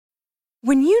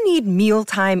When you need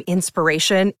mealtime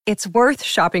inspiration, it's worth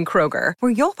shopping Kroger,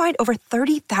 where you'll find over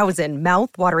 30,000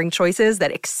 mouth-watering choices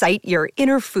that excite your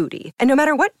inner foodie. And no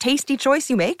matter what tasty choice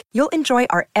you make, you'll enjoy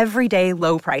our everyday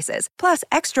low prices, plus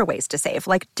extra ways to save,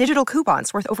 like digital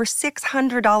coupons worth over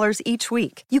 $600 each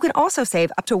week. You can also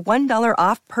save up to $1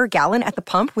 off per gallon at the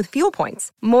pump with fuel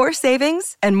points. More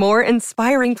savings and more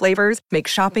inspiring flavors make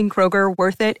shopping Kroger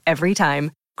worth it every time.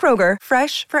 Kroger,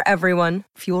 fresh for everyone.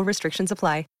 Fuel restrictions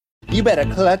apply. You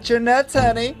better clutch your nuts,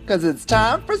 honey, because it's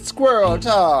time for Squirrel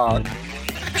Talk.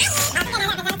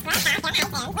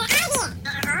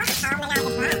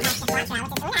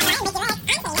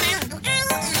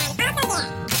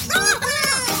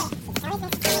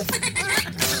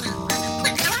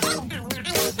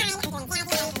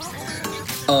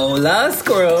 Hola,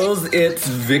 squirrels! It's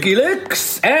Vicky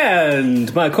Licks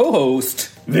and my co-host,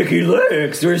 Vicky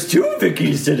Licks. There's two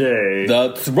Vickies today.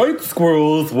 That's right,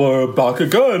 squirrels. We're back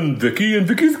again, Vicky and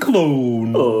Vicky's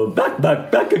clone. Oh,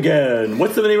 back again.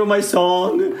 What's the name of my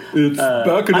song? It's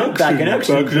Back in Action. Back in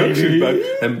Action, baby.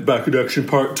 And Back in Action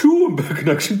Part 2 and Back in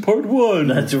Action Part 1.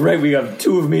 That's right. We have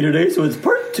two of me today, so it's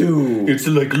Part 2. It's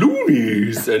like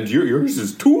loonies, and yours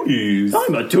is toonies.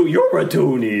 You're a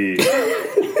toonie.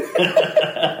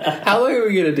 How long are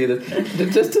we going to do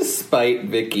this? Just to spite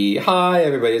Vicky. Hi,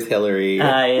 everybody. It's Hillary.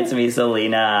 Hi, it's me,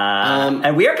 Selena.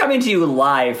 And we are coming to you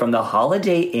live from the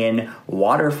Holiday Inn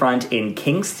Waterfront in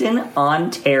Kingston,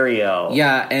 Ontario.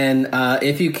 Yeah, and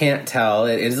if you can't tell,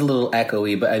 it is a little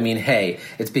echoey, but I mean, hey,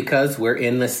 it's because we're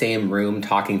in the same room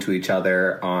talking to each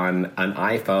other on an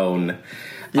iPhone.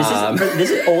 This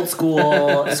is old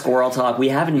school Squirrel Talk. We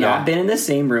have not been in the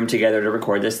same room together to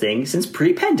record this thing since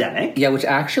pre-pandemic. Yeah, which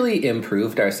actually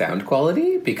improved our sound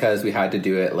quality because we had to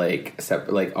do it like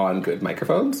on good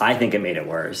microphones. I think it made it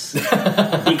worse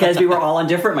because we were all on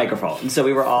different microphones, so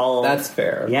we were all. That's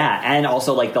fair. Yeah, and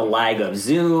also like the lag of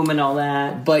Zoom and all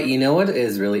that. But you know what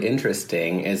is really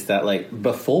interesting is that like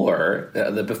before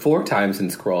the before times in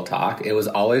Squirrel Talk, it was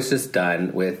always just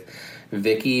done with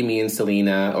Vicky, me, and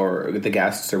Selena, or the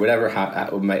guests, or whatever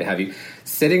might have you,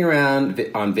 sitting around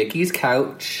on Vicky's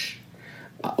couch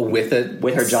with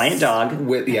her giant dog,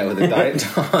 with a giant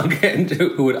dog, and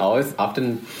who would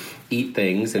often eat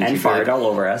things and fart all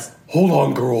over us. Hold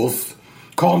on, girls,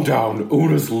 calm down.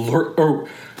 Una's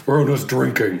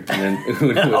drinking, and then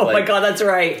Una would, my god, that's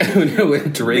right. Una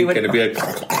would drink, and it'd be like.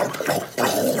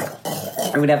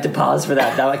 I would have to pause for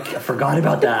that. I forgot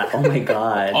about that. Oh my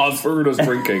god. Pause for Una's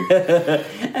drinking.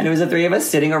 And it was the three of us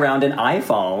sitting around an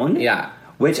iPhone. Yeah.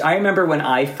 Which I remember when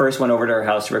I first went over to her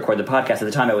house to record the podcast. At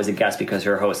the time I was a guest because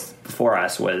her host before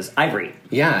us was Ivory.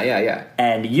 Yeah.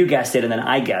 And you guessed it and then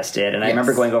I guessed it. And I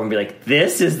remember going over and be like,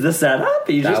 this is the setup?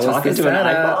 You just talking to an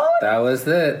iPhone? That was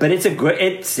it. But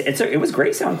it was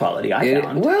great sound quality, I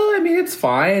found. Well, I mean, it's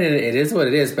fine and it is what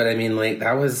it is. But I mean, like,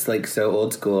 that was like so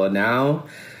old school. And now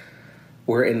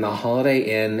we're in the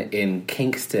Holiday Inn in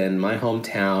Kingston, my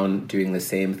hometown, doing the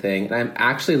same thing. And I'm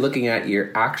actually looking at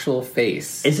your actual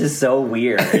face. This is so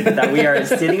weird that we are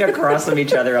sitting across from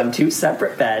each other on two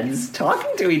separate beds,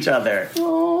 talking to each other.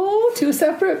 Oh, two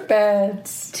separate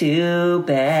beds. Two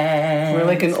beds. We're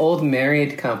like an old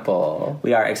married couple.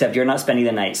 We are, except you're not spending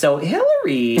the night. So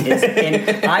Hillary is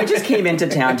in... I just came into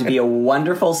town to be a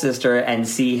wonderful sister and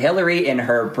see Hillary in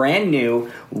her brand new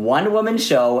one-woman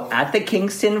show at the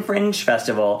Kingston Fringe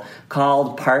Festival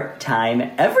called Part-Time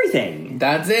Everything.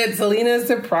 That's it. Selena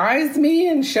surprised me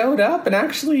and showed up, and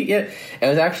actually, it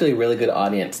was actually a really good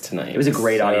audience tonight. It was a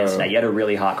great audience tonight. You had a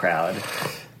really hot crowd.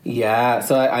 Yeah,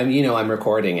 so I'm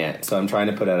recording it, so I'm trying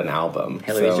to put out an album.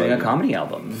 Hillary's doing a comedy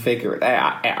album. Figure it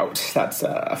out. That's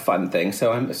a fun thing.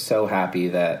 So I'm so happy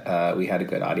that we had a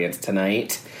good audience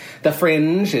tonight. The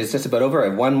Fringe is just about over. I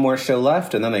have one more show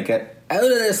left, and then I get out of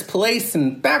this place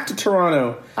and back to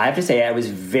Toronto. I have to say, I was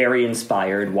very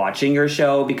inspired watching your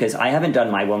show because I haven't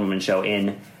done my one-woman show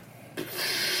in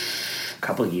a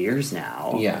couple of years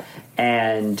now. Yeah.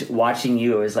 And watching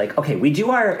you, it was like, okay, we do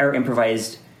our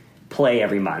improvised play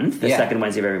every month, the second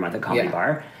Wednesday of every month at Comedy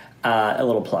Bar. A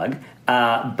little plug.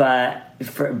 But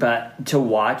to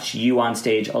watch you on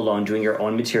stage alone doing your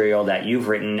own material that you've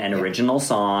written and original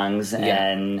songs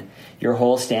and your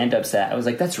whole stand-up set, I was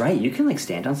like, that's right. You can like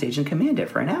stand on stage and command it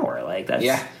for an hour. Like that's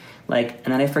like,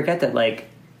 and then I forget that like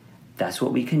that's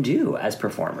what we can do as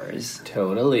performers.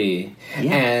 Totally.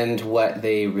 Yeah. And what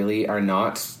they really are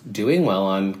not doing well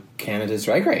on Canada's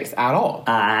Drag Race at all.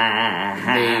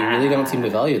 They really don't seem to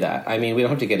value that. I mean, we don't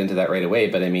have to get into that right away,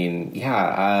 but I mean,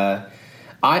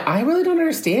 I really don't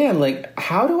understand. Like,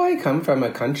 how do I come from a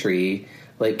country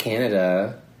like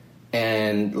Canada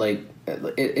and like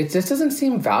it just doesn't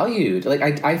seem valued? Like,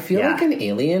 I feel like an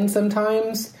alien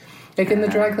sometimes. Like in the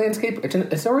drag landscape,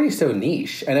 it's already so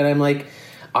niche. And then I'm like,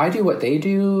 I do what they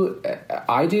do,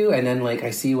 and then like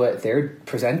I see what they're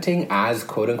presenting as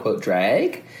quote unquote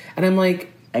drag, and I'm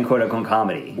like, and quote unquote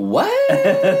comedy.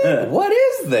 What? What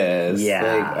is this?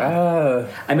 Yeah.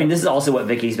 I mean, this is also what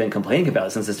Vicky's been complaining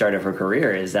about since the start of her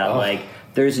career, is that like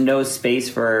there's no space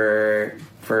for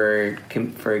drag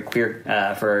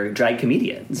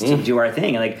comedians to do our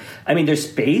thing. And like, I mean, there's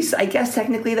space, I guess,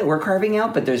 technically that we're carving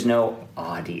out, but there's no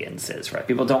audiences for it.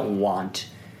 People don't want,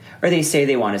 or they say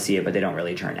they want to see it, but they don't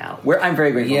really turn out. I'm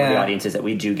very grateful for the audiences that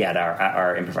we do get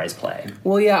our improvised play.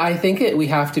 Well, yeah, I think we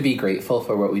have to be grateful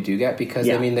for what we do get, because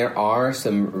I mean, there are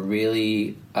some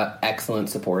really excellent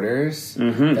supporters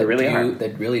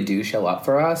that really do show up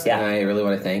for us, and I really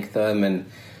want to thank them. And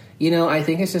you know, I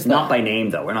think it's just not by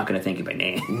name, though. We're not going to thank you by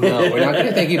name. No, we're not going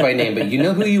to thank you by name, but you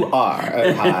know who you are.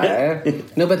 Okay?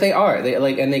 No, but they are. They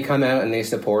like, and they come out and they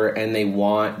support, and they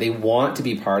want to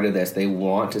be part of this. They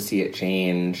want to see it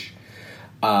change.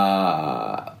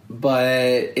 But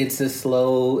it's a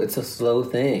slow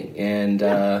thing, and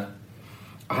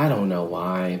I don't know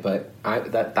why, but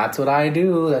that's what I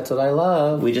do. That's what I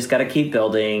love. We just got to keep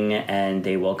building, and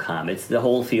they will come. It's the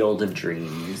whole field of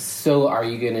dreams. So, are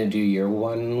you going to do your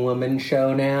one-woman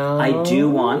show now? I do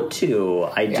want to.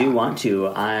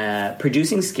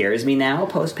 Producing scares me now,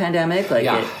 post-pandemic.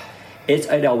 Like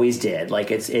it always did.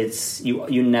 Like it's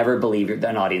you never believe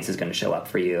an audience is going to show up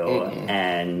for you,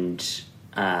 and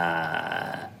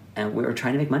we were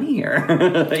trying to make money here. You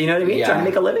know what I mean? Trying to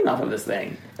make a living off of this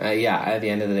thing. At the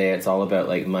end of the day, it's all about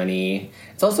like money.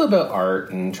 It's also about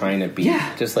art and trying to be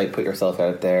just like put yourself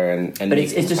out there and but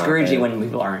it's discouraging when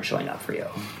people aren't showing up for you.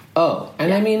 Oh,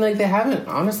 and I mean, like they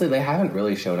haven't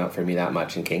really shown up for me that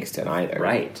much in Kingston either.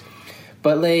 Right.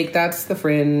 But like that's the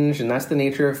Fringe, and that's the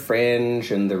nature of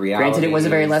Fringe and the reality. Granted, it was a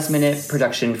very last minute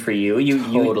production for you.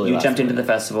 You jumped into the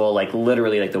festival like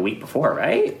literally like the week before,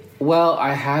 right? Well,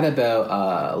 I had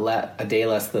about a day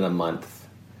less than a month.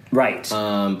 Right.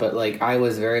 But like I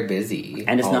was very busy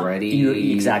and it's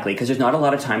already. Exactly, because there's not a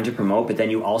lot of time to promote, but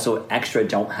then you also extra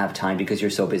don't have time because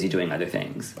you're so busy doing other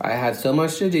things. I had so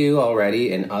much to do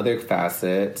already in other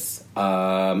facets.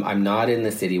 I'm not in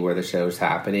the city where the show's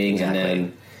happening, and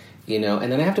then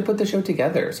and then I have to put the show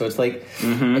together. So it's like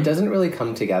it doesn't really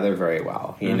come together very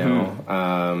well, you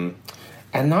know.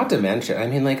 And not to mention, I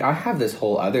mean, like, I have this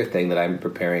whole other thing that I'm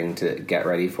preparing to get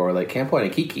ready for. Like, Camp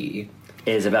Wanakiki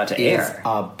is about to air.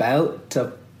 About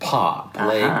to pop.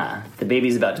 Like, the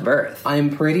baby's about to birth.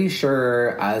 I'm pretty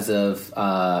sure as of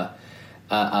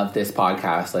this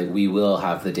podcast, like, we will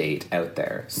have the date out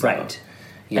there. So, right.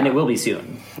 Yeah. And it will be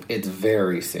soon. It's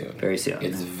very soon. Very soon.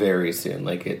 It's very soon.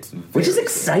 Like, which is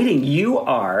exciting. You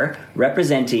are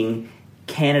representing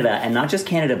Canada, and not just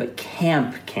Canada, but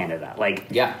Camp Canada.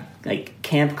 Like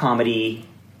camp comedy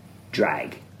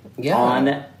drag on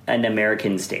an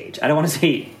American stage. I don't want to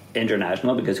say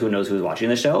international because who knows who's watching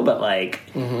the show, but like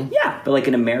but like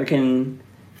an American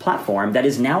platform that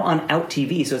is now on Out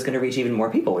TV, so it's going to reach even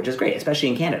more people, which is great, especially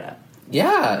in Canada.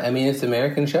 Yeah, I mean, it's an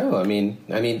American show. I mean,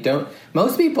 don't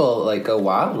most people like go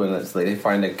wild when it's like they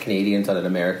find a Canadians on an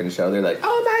American show. They're like,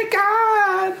 oh my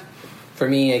god. For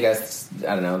me, I guess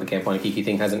I don't know. The Camp Wanakiki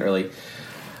thing hasn't really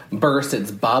burst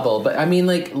its bubble, but I mean,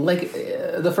 like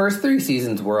the first 3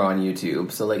 seasons were on YouTube,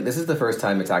 so like this is the first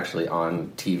time it's actually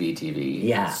on TV.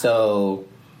 Yeah. So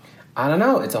I don't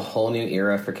know. It's a whole new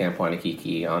era for Camp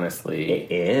Wanakiki. Honestly, it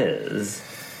is.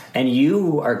 And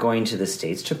you are going to the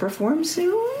States to perform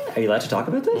soon? Are you allowed to talk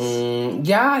about this?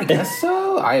 Yeah, I guess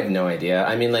so. I have no idea.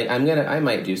 I mean, like I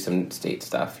might do some state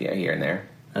stuff, here and there.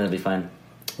 That'll be fun.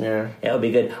 Yeah, it'll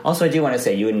be good. Also, I do want to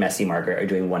say you and Messy Margaret are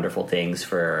doing wonderful things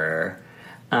for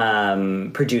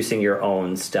producing your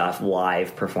own stuff,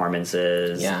 live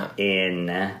performances in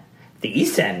the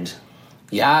East End.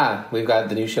 Yeah, we've got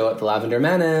the new show at the Lavender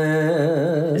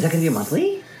Menace. Is that going to be a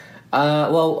monthly?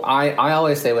 Well, I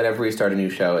always say whenever we start a new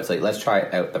show, it's like let's try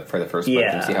it out for the first month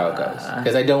and see how it goes.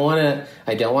 Because I don't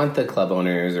want the club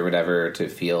owners or whatever to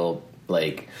feel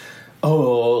like,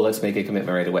 oh, let's make a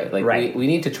commitment right away. Like we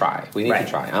need to try. We need to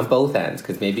try on both ends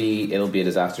because maybe it'll be a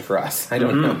disaster for us. I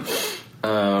don't know.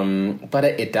 But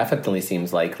it definitely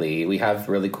seems likely. We have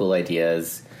really cool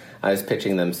ideas. I was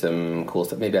pitching them some cool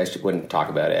stuff. Maybe I wouldn't talk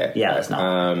about it. Yeah, that's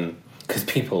not. Because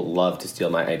people love to steal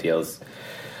my ideas.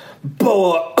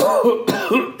 Boa.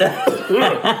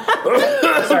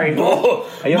 Sorry. Boa.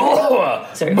 Are you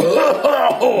okay?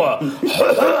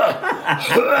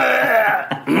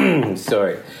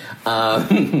 Sorry.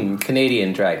 Sorry.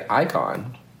 Canadian drag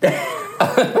icon.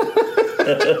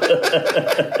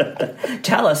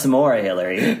 Tell us more,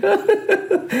 Hillary.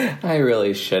 I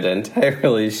really shouldn't.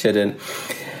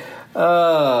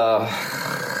 Well,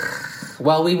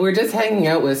 we were just hanging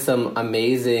out with some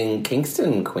amazing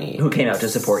Kingston queens. Who came out to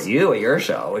support you at your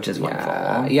show, which is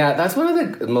wonderful. Yeah, that's one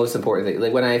of the most important things.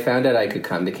 Like, when I found out I could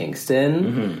come to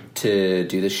Kingston to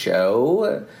do the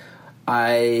show,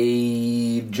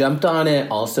 I jumped on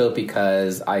it also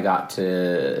because I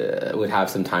would have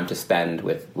some time to spend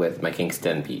with my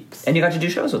Kingston peeps. And you got to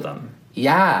do shows with them.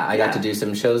 Yeah, I got to do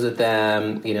some shows with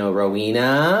them. You know,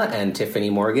 Rowena and Tiffany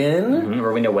Morgan.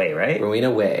 Rowena Way, right? Rowena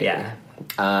Way. Yeah.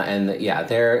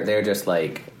 They're just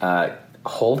like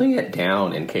holding it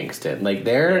down in Kingston. Like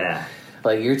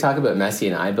like you're talking about Messi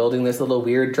and I building this little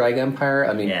weird drag empire.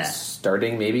 I mean,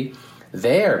 starting maybe.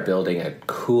 They're building a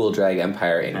cool drag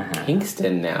empire in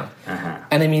Kingston now.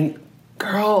 And I mean,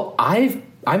 girl,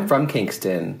 I'm from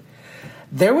Kingston.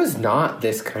 There was not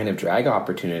this kind of drag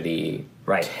opportunity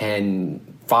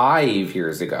 5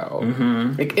 years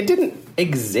ago. It didn't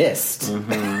exist.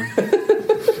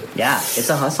 Yeah, it's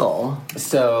a hustle.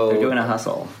 So they're doing a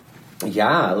hustle.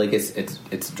 Yeah, like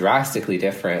it's drastically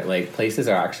different. Like, places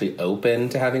are actually open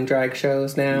to having drag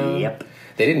shows now. Yep.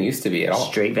 They didn't used to be at all.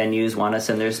 Straight venues want us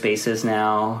in their spaces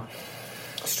now.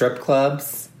 Strip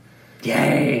clubs.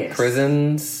 Yes.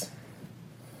 Prisons.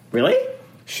 Really?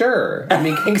 Sure. I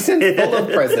mean, Kingston's full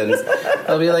of prisons.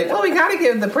 They'll be like, well, we gotta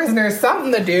give the prisoners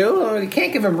something to do. We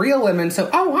can't give them real women, so,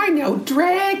 I know,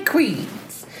 drag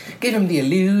queens. Give them the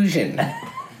illusion.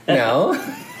 No?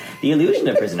 The illusion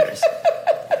of prisoners.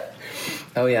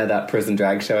 Oh, yeah, that prison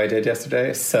drag show I did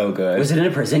yesterday. So good. Was it in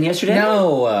a prison yesterday?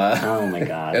 No. Oh, my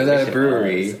God. It was at a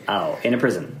brewery. Oh, in a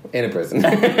prison. In a prison.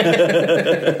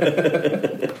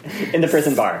 In the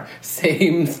prison bar.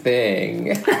 Same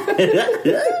thing.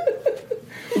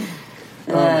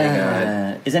 Oh, my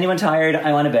God. Is anyone tired?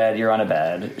 I'm on a bed. You're on a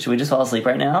bed. Should we just fall asleep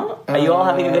right now? Are you all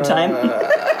having a good time?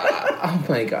 Oh,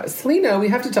 my God. Selena, we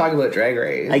have to talk about Drag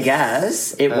Race. I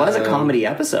guess. It was a comedy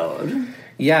episode.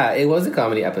 Yeah, it was a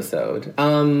comedy episode.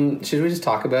 Should we just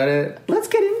talk about it? Let's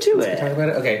get into it. Talk about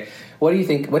it? Okay. What do you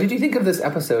think? What did you think of this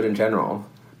episode in general?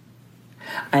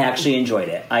 I actually enjoyed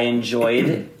it. I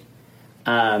enjoyed...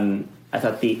 I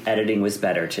thought the editing was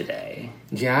better today.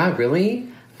 Yeah, really?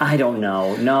 I don't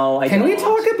know. No, I don't. Can we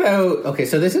talk about... Okay,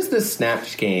 so this is the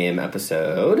Snatch Game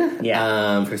episode.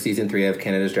 Yeah. For Season 3 of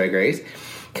Canada's Drag Race.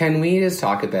 Can we just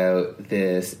talk about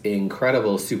this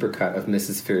incredible supercut of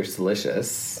Mrs. Fierce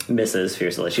Delicious? Mrs.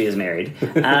 Fierce Delicious. She is married.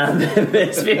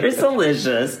 Miss Fierce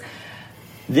Delicious.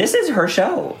 This is her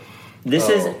show. This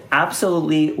is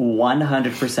absolutely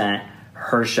 100%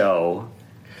 her show.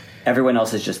 Everyone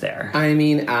else is just there. I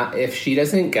mean, if she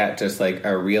doesn't get just like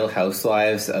a Real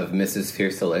Housewives of Mrs.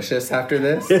 Fierce Delicious after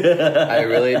this, I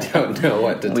really don't know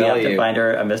what to tell you. We have to find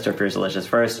her a Mr. Fierce Delicious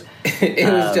first. It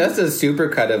was just a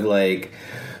supercut of like...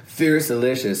 Fierce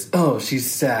Delicious. Oh,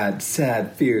 she's sad,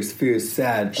 fierce,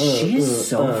 sad. She is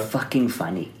so fucking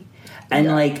funny. And,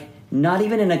 like, not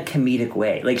even in a comedic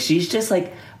way. Like, she's just,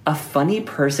 like, a funny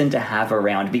person to have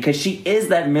around because she is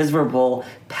that miserable,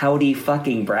 pouty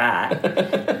fucking brat.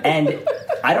 And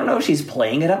I don't know if she's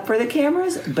playing it up for the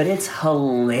cameras, but it's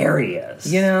hilarious.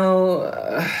 You know,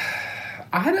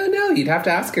 I don't know. You'd have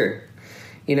to ask her.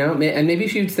 You know, and maybe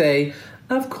she would say...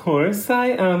 Of course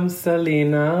I am,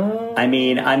 Selena. I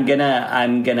mean, I'm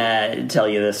gonna tell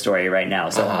you this story right now.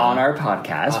 So on our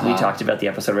podcast, we talked about the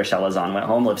episode where Shelazon went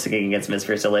home lip-syncing against Miss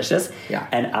Fierce Delicious. Yeah.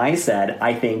 And I said,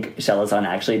 I think Shelazon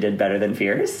actually did better than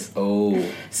Fierce. Oh.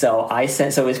 So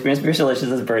it was Miss Fierce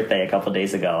Delicious's birthday a couple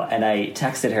days ago, and I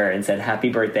texted her and said, happy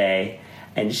birthday.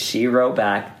 And she wrote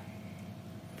back,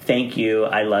 thank you,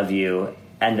 I love you.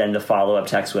 And then the follow-up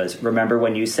text was, remember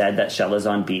when you said that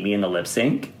Shelazon beat me in the lip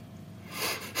sync?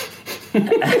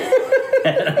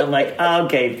 I'm like,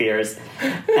 okay, Fierce.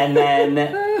 And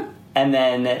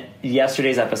then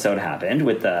yesterday's episode happened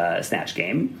with the Snatch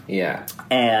Game. Yeah.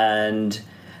 And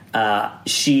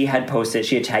she had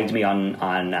tagged me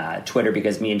on Twitter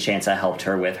because me and Shansa helped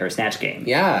her with her Snatch Game.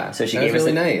 Yeah. So she gave us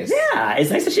nice. Yeah,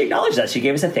 it's nice that she acknowledged that. She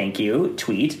gave us a thank you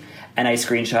tweet, and I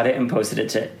screenshot it and posted it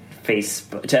to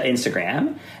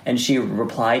Instagram, and she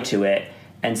replied to it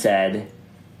and said,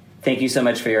 thank you so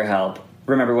much for your help.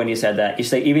 Remember when you said that? You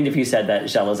say, even if you said that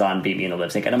Shelazon beat me in the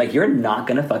lip sync, and I'm like, you're not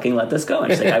gonna fucking let this go.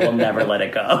 And she's like, I will never let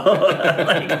it go.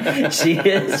 Like,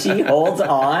 she holds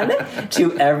on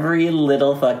to every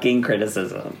little fucking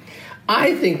criticism.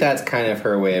 I think that's kind of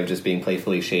her way of just being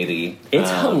playfully shady. It's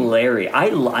hilarious.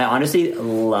 I honestly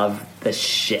love the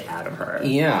shit out of her.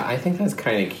 Yeah, I think that's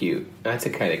kind of cute. That's a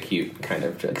kind of cute kind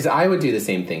of... Because I would do the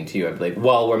same thing to you. I'd be like,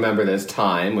 well, remember this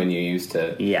time when you used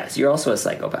to... Yes, you're also a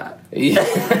psychopath. Yeah.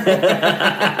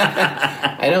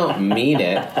 I don't mean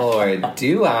it, or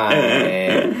do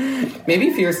I?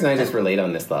 Maybe Fierce and I just relate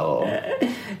on this level.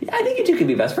 Yeah, I think you two could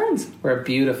be best friends. We're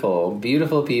beautiful,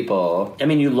 beautiful people. I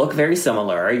mean, you look very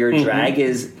similar. Your drag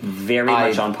is very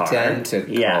much on par.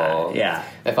 Identical. Yeah.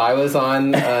 If I was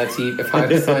on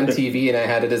TV and I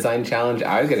had a design challenge,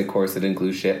 I would get a corset and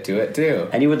glue shit to it too.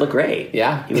 And you would look great.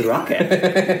 Yeah. You would rock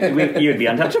it. You would be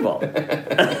untouchable.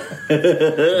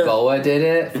 Boa did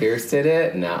it. Fierce did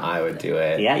it. Now I would do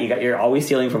it. Yeah, you're always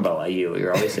stealing from Boa.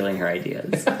 You're always stealing her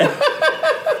ideas.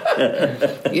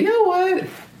 You know what?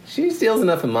 She steals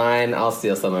enough of mine. I'll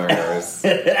steal some of hers.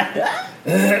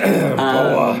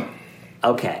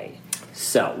 Okay.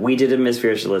 So, we did a Miss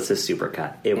Fierchalicious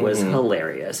supercut. It was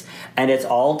hilarious. And it's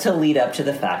all to lead up to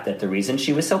the fact that the reason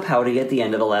she was so pouty at the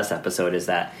end of the last episode is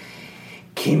that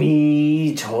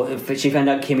she found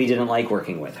out Kimmy didn't like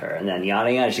working with her. And then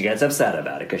yada yada, she gets upset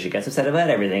about it because she gets upset about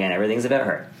everything and everything's about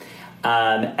her.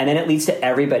 And then it leads to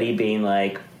everybody being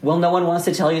like, well, no one wants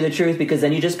to tell you the truth because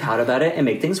then you just pout about it and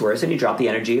make things worse and you drop the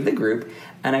energy of the group.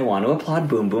 And I want to applaud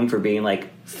Boom Boom for being like,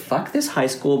 fuck this high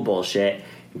school bullshit.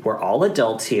 We're all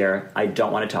adults here. I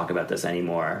don't want to talk about this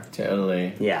anymore.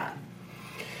 Totally. Yeah.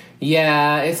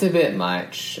 Yeah, it's a bit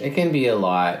much. It can be a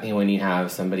lot when you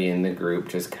have somebody in the group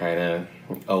just kind of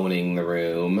owning the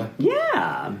room.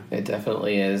 Yeah. It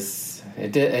definitely is.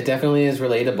 It definitely is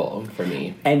relatable for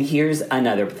me. And here's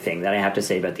another thing that I have to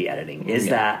say about the editing is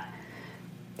that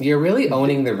you're really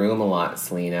owning the room a lot,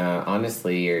 Selena.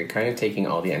 Honestly, you're kind of taking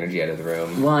all the energy out of the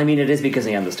room. Well, I mean, it is because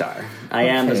I am the star. I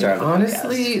am the star of the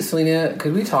Honestly, podcast. Selena,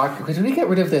 could we get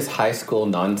rid of this high school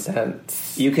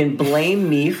nonsense? You can blame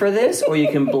me for this, or you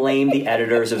can blame the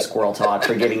editors of Squirrel Talk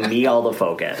for giving me all the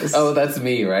focus. Oh, that's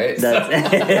me, right?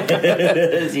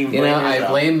 I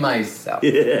blame myself.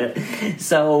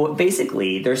 So,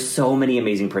 basically, there's so many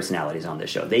amazing personalities on this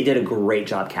show. They did a great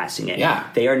job casting it. Yeah.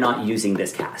 They are not using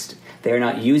this cast. They are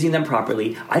not using them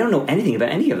properly. I don't know anything about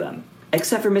any of them,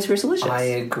 except for Miss Fierchalicious. I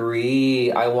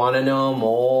agree. I want to know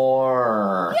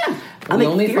more. Yeah. We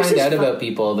only find out about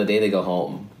people the day they go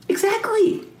home.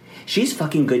 Exactly. She's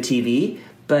fucking good TV,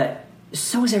 but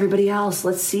so is everybody else.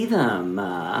 Let's see them.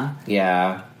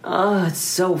 Yeah. Oh, it's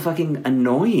so fucking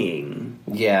annoying.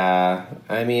 Yeah.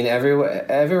 I mean,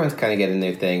 everyone's kind of getting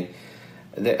their thing.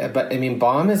 But, I mean,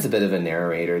 Bomb is a bit of a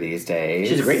narrator these days.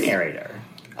 She's a great narrator.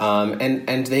 Bomb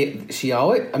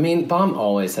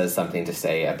always has something to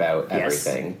say about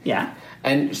everything. Yeah.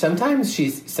 And sometimes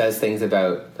she says things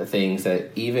about things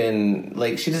that even,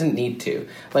 like, she doesn't need to.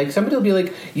 Like, somebody will be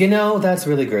like, that's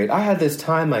really great. I had this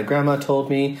time my grandma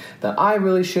told me that I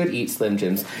really should eat Slim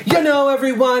Jims.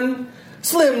 Everyone,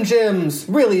 Slim Jims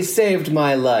really saved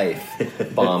my life.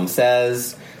 Bomb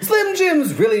says, Slim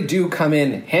Jims really do come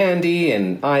in handy,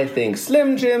 and I think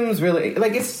Slim Jims really,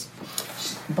 like, it's...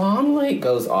 Bomb, like,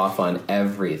 goes off on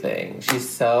everything. She's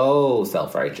so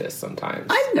self-righteous sometimes.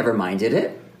 I've never minded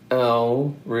it.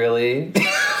 Oh, really? No,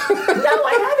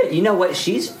 I haven't. You know what?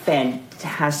 She's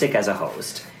fantastic as a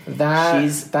host.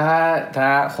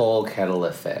 That whole kettle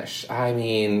of fish. I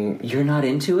mean... You're not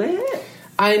into it?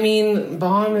 I mean,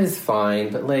 Bomb is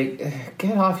fine, but, like,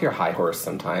 get off your high horse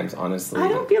sometimes, honestly. I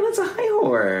don't feel it's a high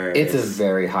horse. It's a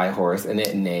very high horse, and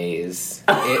it neighs.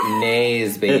 It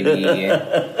neighs, baby.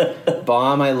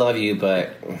 Bomb, I love you,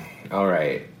 but... All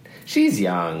right. She's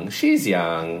young.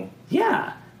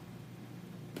 Yeah.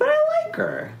 But I like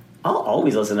her. I'll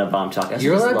always listen to Bomb talk.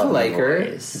 You're allowed to like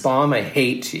her. Bomb, I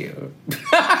hate you.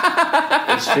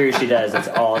 It's true, she does. That's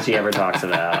all she ever talks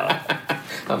about.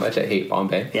 How much I hate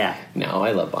Bombay. Yeah. No,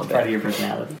 I love Bombay. Part of your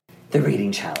personality. The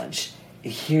reading challenge.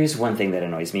 Here's one thing that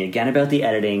annoys me. Again, about the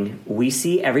editing. We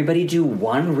see everybody do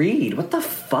one read. What the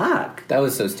fuck? That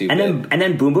was so stupid. And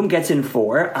then Boom Boom gets in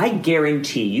 4. I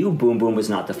guarantee you Boom Boom was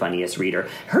not the funniest reader.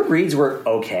 Her reads were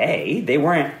okay. They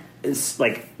weren't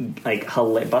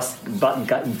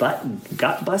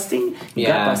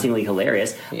gut-bustingly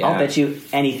hilarious. Yeah. I'll bet you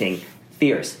anything.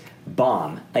 Fierce.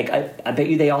 Bomb. Like, I bet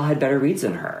you they all had better reads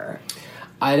than her.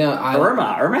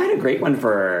 Irma had a great one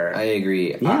for her. I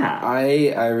agree. Yeah.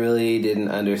 I really didn't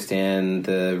understand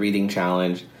the reading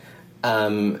challenge.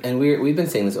 And we've been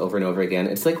saying this over and over again.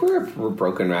 It's like we're a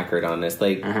broken record on this.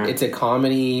 Like, it's a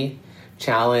comedy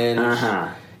challenge,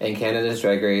 and Canada's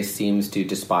Drag Race seems to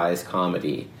despise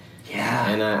comedy. Yeah.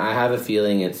 And I have a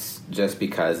feeling it's just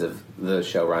because of the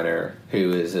showrunner,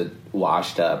 who is a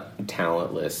washed-up,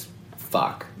 talentless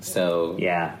fuck. So...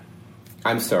 Yeah.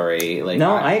 I'm sorry.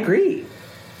 I agree.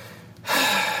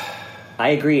 I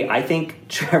agree. I think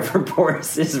Trevor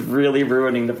Boris is really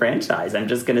ruining the franchise. I'm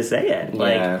just going to say it.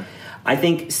 I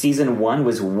think season 1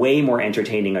 was way more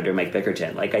entertaining under Mike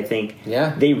Bickerton. Like, I think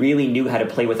they really knew how to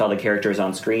play with all the characters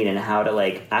on screen and how to,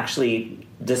 like, actually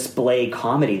display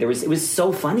comedy. It was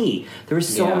so funny. There were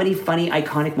so many funny,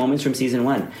 iconic moments from season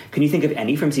 1. Can you think of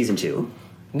any from season 2?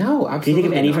 No, absolutely. Can you think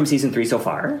of any from season 3 so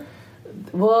far?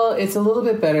 Well, it's a little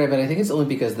bit better, but I think it's only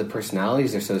because the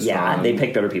personalities are so strong. Yeah, they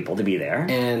picked better people to be there.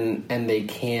 And they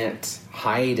can't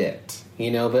hide it,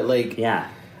 you know? But, like,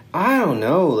 I don't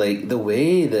know, like, the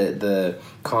way that the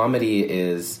comedy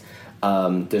is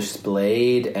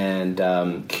displayed and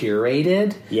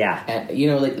curated. Yeah. You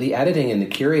know, like, the editing and the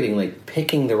curating, like,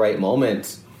 picking the right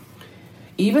moments.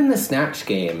 Even the Snatch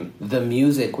game, the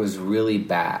music was really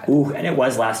bad. Ooh, and it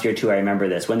was last year, too. I remember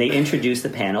this. When they introduced the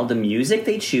panel, the music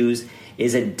they choose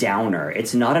is a downer.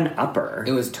 It's not an upper.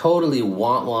 It was totally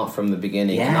want from the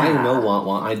beginning. Yeah. And I know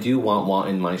want. I do want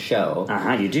in my show.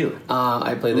 You do.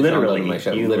 I play the trombone in my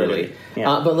show. Literally.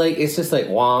 Yeah. But, like, it's just like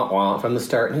want from the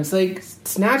start. And it's like,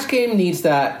 Snatch game needs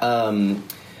that...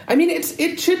 I mean,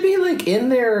 it should be like in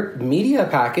their media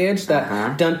package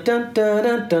that dun dun dun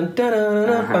dun dun dun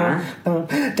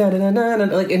dun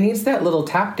dun. Like, it needs that little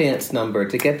tap dance number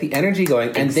to get the energy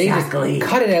going, and they just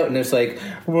cut it out, and it's like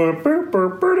from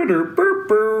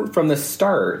the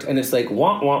start, and it's like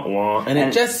wah, and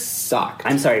it just sucked.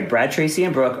 I'm sorry, Brad, Tracy,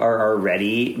 and Brooke are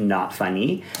already not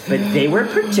funny, but they were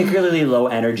particularly low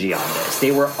energy on this.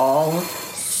 They were all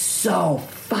so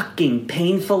fucking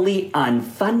painfully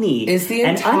unfunny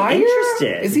and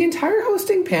uninterested. Is the entire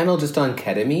hosting panel just on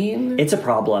ketamine? It's a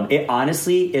problem. It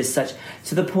honestly is such...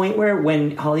 To the point where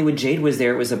when Hollywood Jade was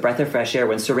there, it was a breath of fresh air.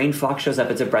 When Serene Fox shows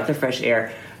up, it's a breath of fresh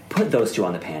air. Put those two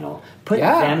on the panel. Put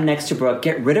them next to Brooke.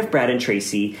 Get rid of Brad and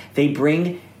Tracy. They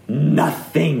bring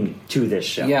nothing to this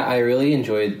show. Yeah, I really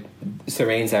enjoyed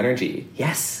Serene's energy.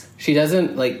 Yes. She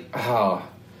doesn't, like... Oh,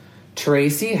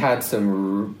 Tracy had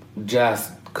some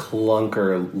just...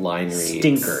 clunker line reads.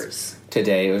 Stinkers.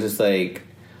 Today. It was just like,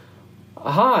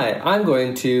 hi, I'm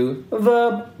going to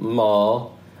the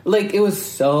mall. Like, it was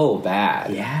so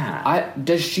bad. Yeah.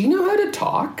 Does she know how to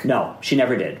talk? No, she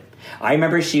never did. I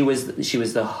remember she was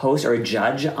the host or a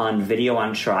judge on Video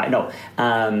on Try. No.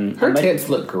 Her tits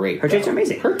look great. Her tits are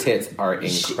amazing. Her tits are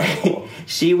incredible.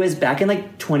 She was, back in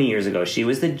like 20 years ago, she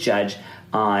was the judge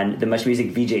on the Much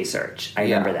Music VJ Search. I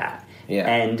remember that. Yeah.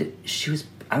 And she was...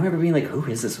 I remember being like, who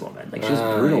is this woman? Like, she was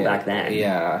brutal back then.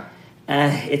 Yeah.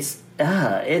 I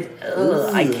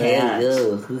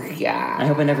can't. Yeah. I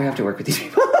hope I never have to work with these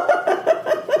people.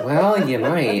 Well, you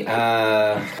might.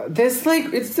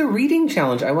 It's the reading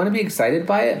challenge. I want to be excited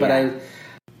by it, but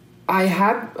I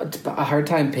had a hard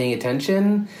time paying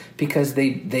attention because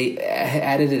they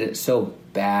edited it so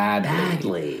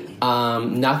badly.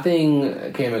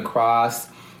 Nothing came across.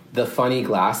 The funny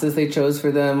glasses they chose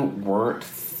for them weren't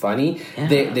funny. Yeah.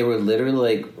 They were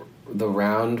literally like the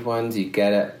round ones you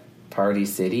get at Party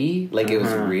City. Like, it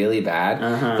was really bad.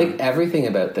 Like, everything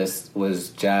about this was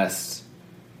just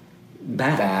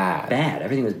bad.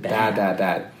 Everything was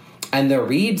bad. And the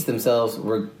reads themselves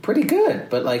were pretty good,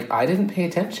 but, like, I didn't pay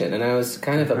attention, and I was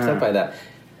kind of upset by that.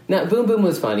 Now, Boom Boom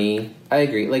was funny. I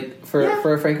agree. Like, for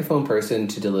a Francophone person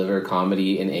to deliver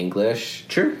comedy in English.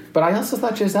 Sure. But I also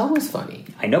thought Giselle was funny.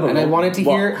 I know, but... And I wanted to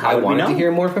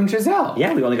hear more from Giselle.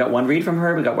 Yeah, we only got one read from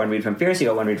her. We got one read from Fierce. We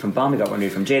got one read from Bomb. We got one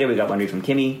read from Jada. We got one read from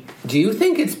Kimmy. Do you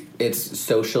think it's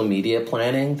social media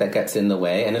planning that gets in the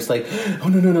way? And it's like, oh,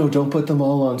 no, don't put them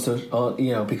all on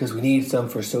because we need some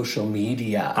for social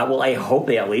media. Well, I hope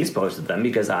they at least posted them,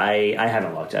 because I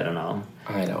haven't looked. I don't know.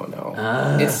 I don't know.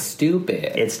 It's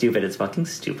stupid. It's stupid. It's fucking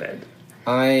stupid.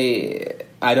 I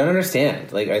don't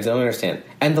understand. Like, I don't understand.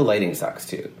 And the lighting sucks,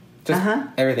 too. Just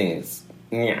everything is...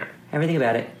 Yeah. Everything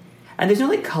about it. And there's no,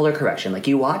 like, color correction. Like,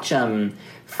 you watch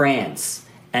France,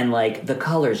 and, like, the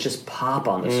colors just pop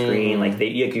on the screen. Like,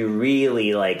 you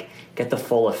really, like, get the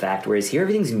full effect. Whereas here,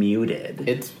 everything's muted.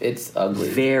 It's ugly.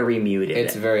 Very muted.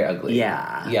 It's very ugly.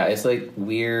 Yeah. Yeah, it's, like,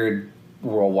 weird,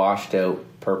 washed out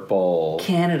purple.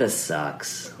 Canada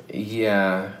sucks.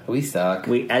 Yeah, we suck.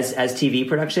 We as TV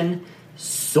production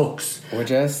sucks. We're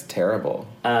just terrible.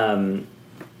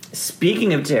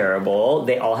 Speaking of terrible,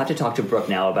 they all have to talk to Brooke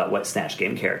now about what Snatch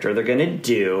Game character they're gonna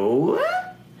do.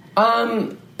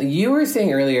 You were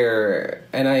saying earlier,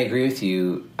 and I agree with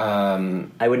you.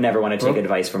 I would never want to take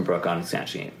advice from Brooke on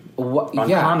Snatch Game.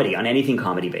 Comedy, on anything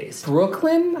comedy based.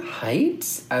 Brooklyn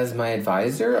Heights as my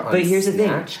advisor on But here's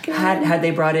Snatch the thing. Game? Had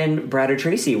they brought in Brad or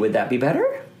Tracy, would that be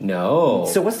better? No.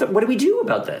 So what do we do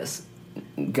about this?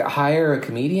 Hire a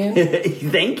comedian?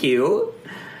 Thank you.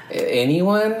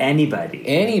 Anyone?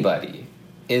 Anybody.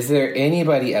 Is there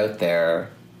anybody out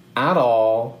there at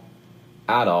all?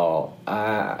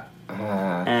 I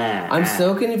I'm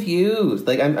so confused.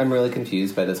 Like, I'm really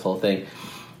confused by this whole thing.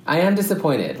 I am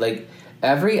disappointed. Like,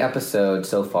 every episode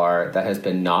so far that has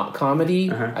been not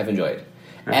comedy, I've enjoyed.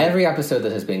 Every episode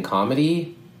that has been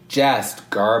comedy, just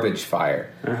garbage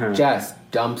fire. Just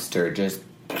dumpster. Just,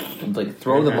 like,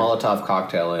 throw the Molotov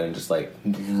cocktail in and just, like,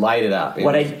 light it up.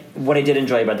 What I did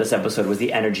enjoy about this episode was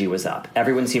the energy was up.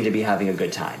 Everyone seemed to be having a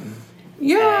good time.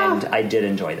 Yeah. And I did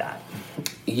enjoy that.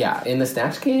 Yeah. In the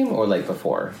Snatch game or, like,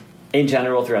 before? In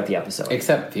general, throughout the episode.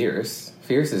 Except Fierce.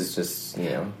 Fierce is just, you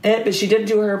know. But she did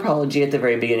do her apology at the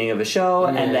very beginning of the show,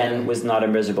 and then was not a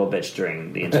miserable bitch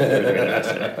during the rest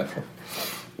of it.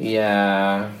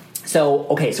 Yeah.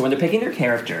 So when they're picking their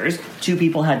characters, two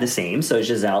people had the same. So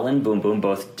Giselle and Boom Boom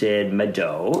both did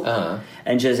Mado.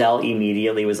 And Giselle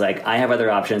immediately was like, I have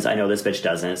other options. I know this bitch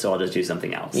doesn't, so I'll just do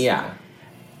something else. Yeah.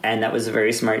 And that was a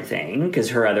very smart thing,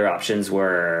 because her other options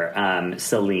were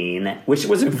Celine, which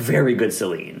was a very good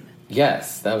Celine.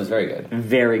 Yes, that was very good.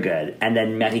 Very good. And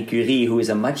then Marie Curie, who is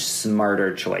a much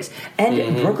smarter choice.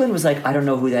 And Brooklyn was like, I don't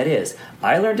know who that is.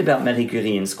 I learned about Marie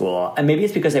Curie in school, and maybe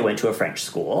it's because I went to a French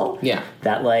school. Yeah.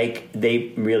 That, like,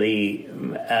 they really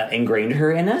ingrained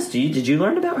her in us. Did you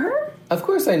learn about her? Of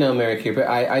course I know Marie Curie, but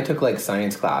I took, like,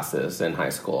 science classes in high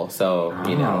school, so,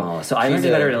 you know. So I learned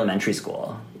about her in elementary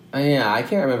school. Yeah, I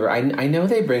can't remember. I know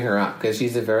they bring her up because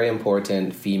she's a very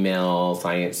important female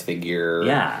science figure.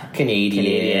 Yeah.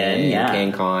 Canadian, yeah.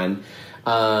 CanCon.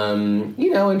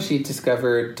 You know, and she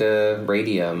discovered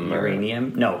radium.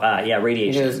 Uranium? No,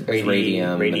 radiation. It was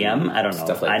radium. Radium? I don't know.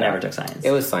 Stuff like I that. never took science.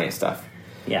 It was science stuff.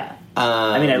 Yeah.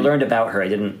 I mean, I learned about her. I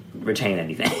didn't retain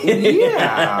anything.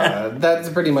 Yeah. That's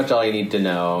pretty much all you need to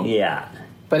know. Yeah.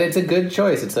 But it's a good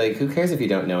choice. It's like, who cares if you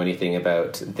don't know anything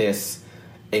about this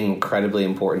incredibly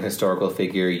important historical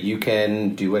figure? You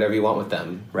can do whatever you want with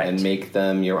them and make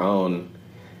them your own.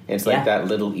 It's like that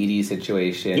Little Edie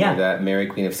situation or that Mary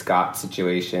Queen of Scots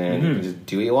situation. You can just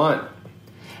do what you want.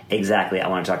 Exactly. I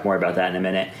want to talk more about that in a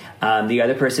minute. The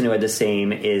other person who had the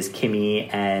same is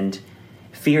Kimmy and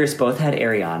Fierce both had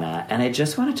Ariana, and I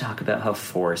just want to talk about how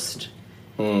forced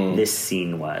this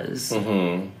scene was.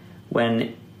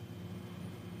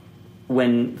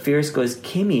 When Fierce goes,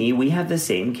 Kimmy, we have the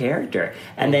same character.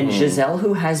 And then Giselle,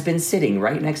 who has been sitting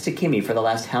right next to Kimmy for the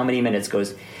last how many minutes,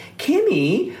 goes,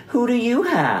 Kimmy, who do you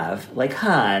have? Like,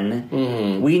 hun,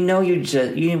 we know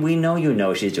we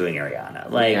know she's doing Ariana.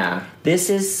 Like, this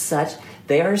is such...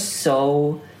 They are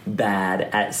so bad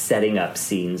at setting up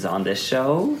scenes on this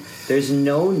show. There's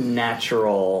no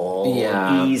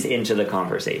natural ease into the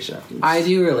conversation. I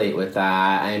do relate with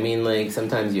that. I mean, like,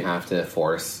 sometimes you have to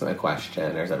force a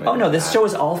question or something. Oh, no, this show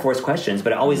is all forced questions,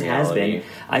 but it always has been.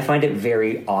 I find it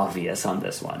very obvious on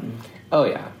this one. Oh,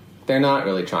 yeah. They're not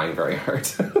really trying very hard.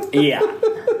 Yeah.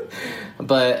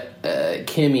 But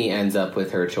Kimmy ends up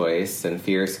with her choice, and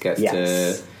Fierce gets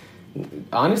to...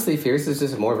 Honestly, Fierce is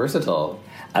just more versatile.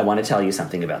 I want to tell you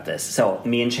something about this. So,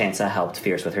 me and Chansa helped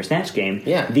Fierce with her Snatch game.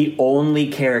 Yeah. The only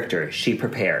character she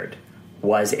prepared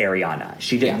was Ariana.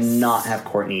 She did not have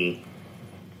Courtney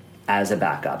as a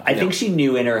backup. I think she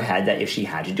knew in her head that if she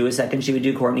had to do a second, she would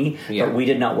do Courtney, but we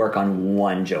did not work on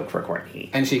one joke for Courtney.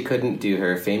 And she couldn't do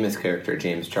her famous character,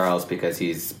 James Charles, because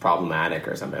he's problematic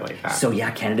or something like that. So,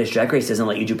 Canada's Drag Race doesn't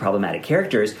let you do problematic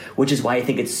characters, which is why I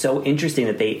think it's so interesting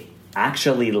that they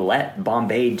actually let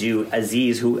Bombay do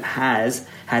Aziz, who has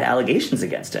had allegations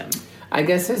against him. I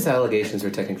guess his allegations were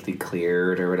technically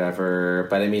cleared or whatever,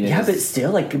 but I mean... but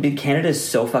still, like, Canada's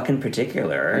so fucking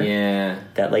particular. Yeah.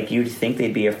 That, like, you'd think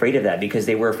they'd be afraid of that, because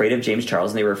they were afraid of James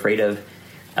Charles, and they were afraid of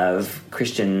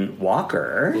Christian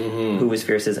Walker, who was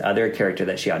Fierce's other character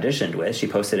that she auditioned with. She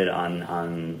posted it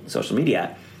on social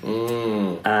media.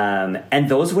 And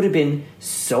those would have been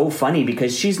so funny,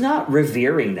 because she's not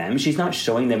revering them. She's not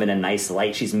showing them in a nice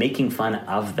light. She's making fun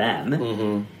of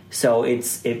them. So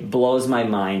it blows my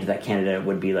mind that Canada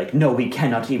would be like, no, we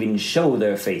cannot even show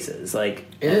their faces. Like,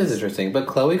 it is interesting, but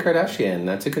Khloe Kardashian,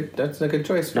 that's a good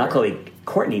choice. Not Khloe,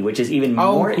 Courtney, which is even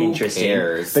more interesting.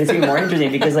 Cares? But it's even more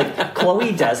interesting because, like,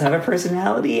 Khloe does have a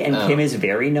personality, and Kim is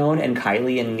very known, and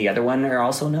Kylie and the other one are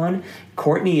also known.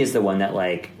 Courtney is the one that,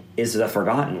 like, is the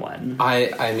forgotten one.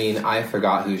 I mean, I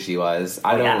forgot who she was.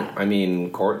 I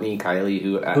mean, Courtney, Kylie,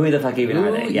 who the fuck even are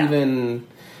they? Yeah.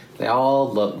 They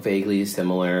all look vaguely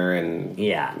similar, and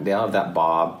they all have that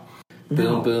bob.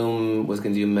 Boom Boom was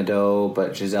going to do Mado,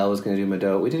 but Giselle was going to do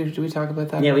Mado. Did we talk about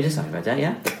that? Yeah, we just talked about that,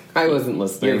 yeah. I wasn't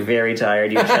listening. You're very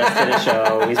tired. You just did a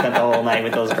show. We spent the whole night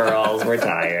with those girls. We're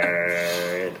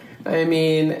tired. I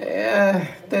mean,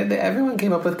 everyone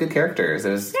came up with good characters.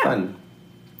 It was fun.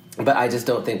 But I just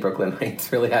don't think Brooklyn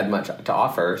Heights really had much to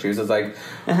offer. She was just like,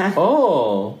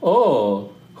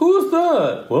 who's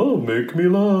that? Well, make me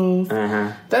laugh.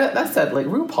 Uh-huh. That said, like,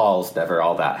 RuPaul's never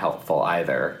all that helpful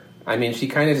either. I mean, she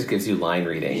kind of just gives you line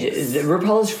readings.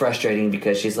 RuPaul is frustrating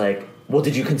because she's like, well,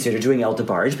 did you consider doing El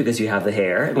DeBarge because you have the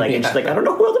hair? Like, and she's like, I don't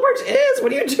know who El DeBarge is.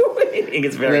 What are you doing?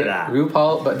 It's very that.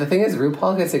 RuPaul, but the thing is,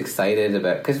 RuPaul gets excited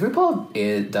about, because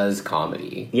RuPaul does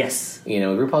comedy. Yes. You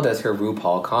know, RuPaul does her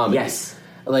RuPaul comedy. Yes.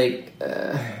 Like,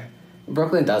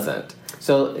 Brooklyn doesn't.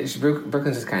 So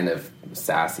Brooklyn's just kind of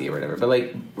sassy or whatever. But,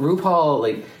 like, RuPaul,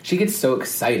 like, she gets so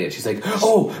excited. She's like,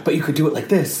 oh, but you could do it like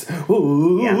this.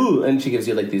 Ooh. Yeah. And she gives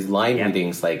you, like, these line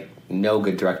readings like no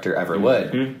good director ever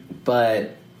would.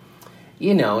 But,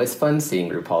 you know, it's fun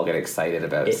seeing RuPaul get excited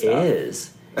about stuff. It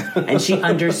is. And she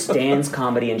understands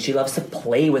comedy, and she loves to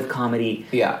play with comedy.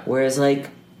 Yeah. Whereas, like,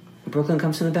 Brooklyn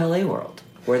comes from the ballet world,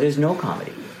 where there's no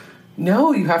comedy.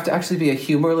 No, you have to actually be a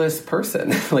humorless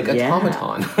person, like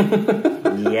automaton.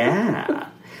 Yeah.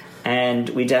 And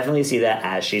we definitely see that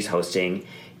as she's hosting.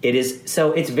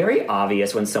 It's very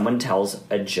obvious when someone tells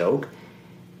a joke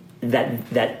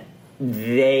that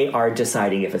they are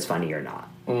deciding if it's funny or not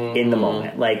in the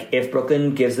moment. Like, if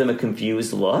Brooklyn gives them a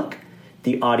confused look,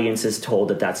 the audience is told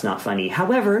that that's not funny.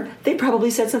 However, they probably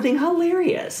said something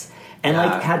hilarious. And,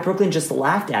 like, had Brooklyn just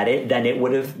laughed at it, then it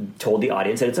would have told the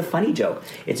audience that it's a funny joke.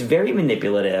 It's very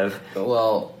manipulative.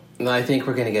 Well, I think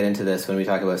we're going to get into this when we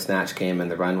talk about Snatch Game and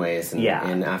the runways and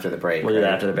after the break. We'll do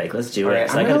that after the break. Let's do it. Right,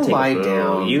 I'm going to lie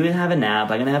down. You have a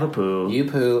nap. I'm going to have a poo. You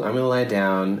poo. I'm going to lie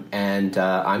down. And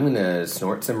I'm going to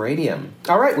snort some radium.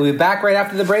 All right, we'll be back right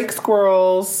after the break,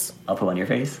 squirrels. I'll poo on your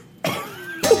face.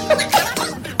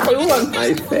 Poo on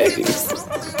my face.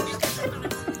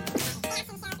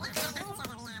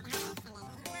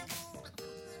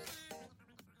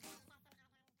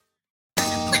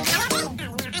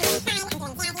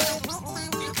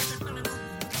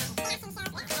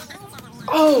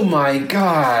 Oh my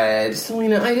god,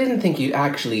 Selena, I didn't think you'd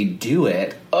actually do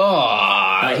it.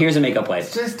 Oh, here's a makeup wipe.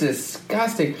 It's just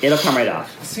disgusting. It'll come right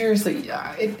off. Seriously,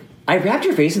 I wrapped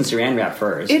your face in saran wrap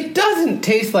first. It doesn't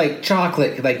taste like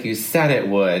chocolate like you said it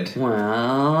would.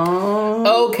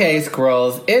 Well... Okay,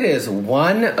 squirrels, it is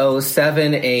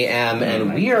 1:07 a.m.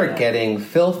 and we are getting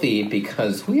filthy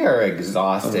because we are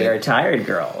exhausted. We are tired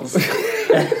girls.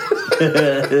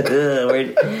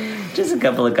 We're just a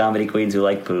couple of comedy queens who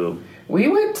like poo. We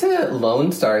went to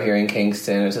Lone Star here in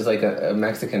Kingston, which is like a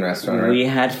Mexican restaurant. We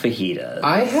had fajitas.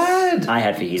 I had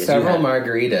fajitas. Several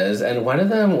margaritas, and one of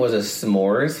them was a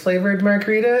s'mores flavored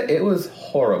margarita. It was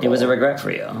horrible. It was a regret for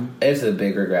you. It's a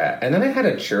big regret. And then I had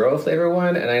a churro flavor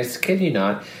one, and I kid you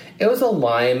not, it was a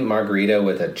lime margarita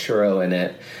with a churro in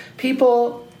it.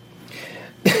 People,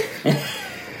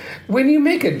 when you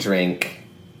make a drink,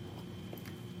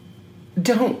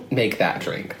 don't make that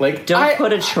drink. Like, don't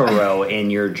put a churro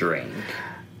in your drink.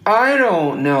 I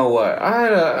don't know what.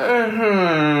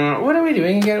 What are we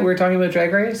doing again? We're talking about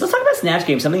Drag Race? Let's talk about Snatch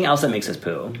Game, something else that makes us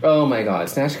poo. Oh my god,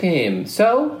 Snatch Game.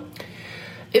 So,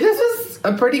 this was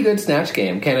a pretty good Snatch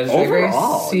Game. Canada's Drag Race.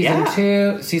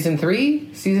 Season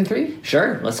 3?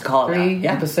 Sure, let's call it 3, that.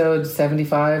 Yeah. Episode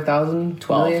 75,000?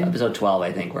 12. Million? Episode 12,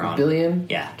 I think we're on. Billion?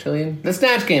 Yeah. Trillion? The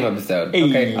Snatch Game episode. Hey.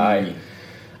 Okay, hi.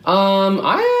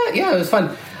 It was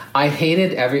fun. I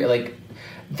hated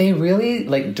they really,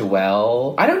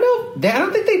 dwell... I don't know. I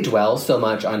don't think they dwell so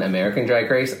much on American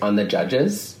Drag Race on the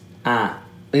judges.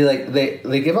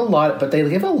 They give a lot... But they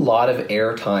give a lot of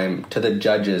airtime to the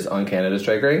judges on Canada's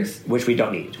Drag Race. Which we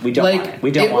don't need. We don't want it. We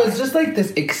don't want it. It was just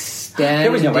this extended...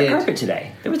 There was no red carpet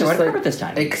today. There was no red carpet this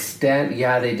time.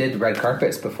 Yeah, they did red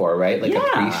carpets before, right? A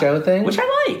pre-show thing. Which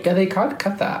I like. Yeah, they cut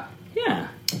that. Yeah.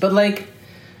 But,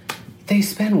 they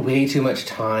spend way too much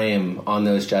time on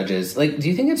those judges. Do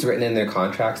you think it's written in their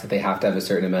contracts that they have to have a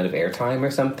certain amount of airtime or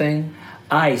something?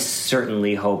 I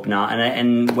certainly hope not.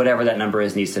 And whatever that number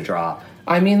is needs to drop.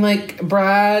 I mean,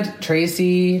 Brad,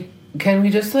 Tracy, can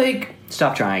we just,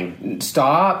 stop trying.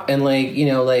 Stop and,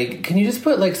 can you just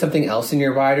put, something else in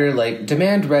your rider?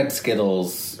 Demand red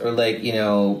Skittles or,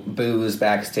 booze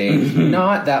backstage.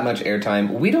 Not that much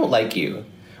airtime. We don't like you.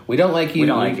 We don't like you. We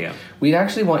don't like you. We'd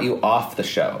actually want you off the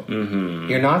show. Mm-hmm.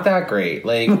 You're not that great.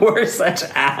 We're such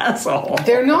assholes.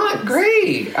 They're not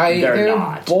great. They're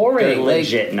not boring. They're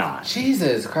legit not.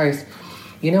 Jesus Christ.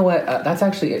 You know what? That's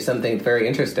actually something very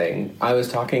interesting. I was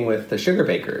talking with the Sugar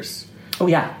Bakers. Oh,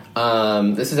 yeah.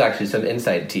 This is actually some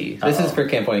inside tea. This is for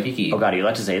Camp Waikiki. Oh, God, are you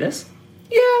allowed to say this?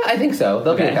 Yeah, I think so.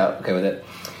 They'll be okay with it.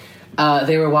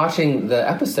 They were watching the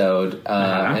episode,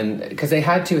 and because they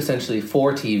had to essentially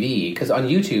for TV, because on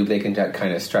YouTube they can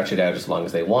kind of stretch it out as long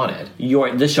as they wanted.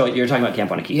 This show you're talking about Camp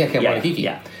Wanakiki. Yeah, Camp Wanakiki.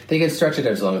 Yeah. They could stretch it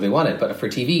out as long as they wanted, but for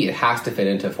TV it has to fit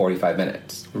into 45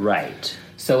 minutes. Right.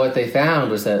 So what they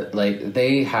found was that like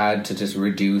they had to just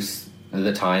reduce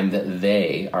the time that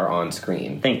they are on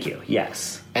screen. Thank you.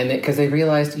 Yes. And because they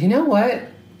realized, you know what?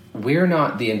 We're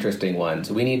not the interesting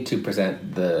ones. We need to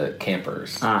present the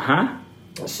campers.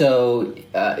 So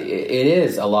it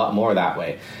is a lot more that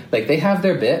way. Like, they have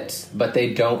their bits, but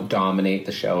they don't dominate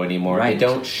the show anymore. Right. They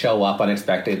don't show up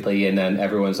unexpectedly, and then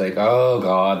everyone's like, oh,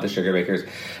 God, the Sugar Bakers.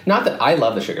 Not that I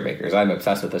love the Sugar Bakers. I'm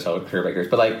obsessed with the Sugar Bakers.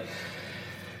 But, like,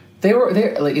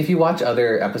 they're like, if you watch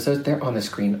other episodes, they're on the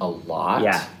screen a lot.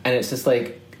 Yeah. And it's just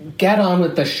like, get on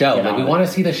with the show. Like, we want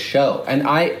to see the show. And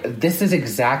this is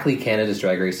exactly Canada's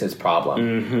Drag Race's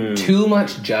problem. Mm-hmm. Too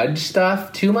much judge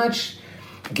stuff, too much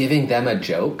giving them a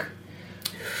joke.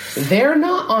 They're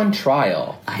not on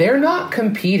trial. They're not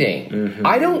competing. Mm-hmm.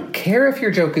 I don't care if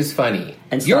your joke is funny.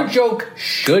 And your joke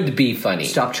should be funny.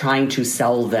 Stop trying to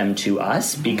sell them to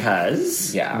us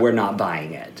because we're not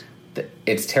buying it.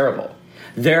 It's terrible.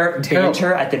 Their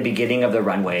banter at the beginning of the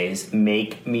runways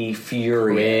make me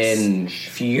furious.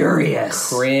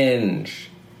 Cringe.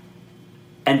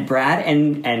 And Brad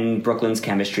and Brooklyn's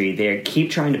chemistry, they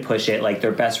keep trying to push it like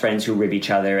they're best friends who rib each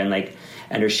other and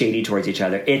are shady towards each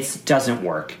other. It doesn't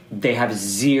work. They have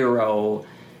zero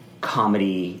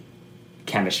comedy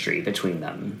chemistry between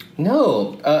them.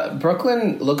 No,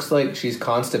 Brooklyn looks like she's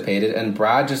constipated, and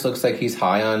Brad just looks like he's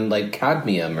high on like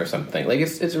cadmium or something. Like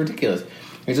it's ridiculous.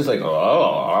 He's just like,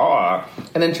 oh.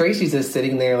 And then Tracy's just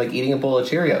sitting there, like, eating a bowl of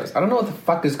Cheerios. I don't know what the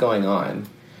fuck is going on.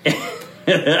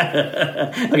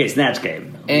 Okay, Snatch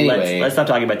Game. Anyway. Let's stop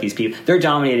talking about these people. They're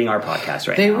dominating our podcast right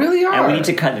now. They really are. And we need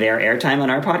to cut their airtime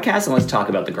on our podcast, and let's talk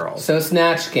about the girls. So,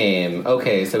 Snatch Game.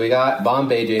 Okay, so we got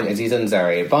Bombay doing Aziz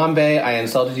Ansari. Bombay, I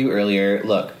insulted you earlier.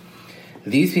 Look,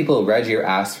 these people read your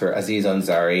ass for Aziz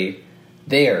Ansari.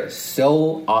 They are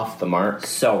so off the mark.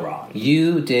 So wrong.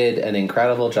 You did an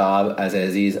incredible job as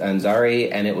Aziz Ansari,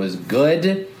 and it was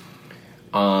good.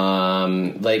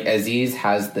 Like, Aziz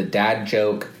has the dad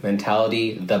joke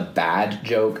mentality, the bad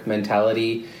joke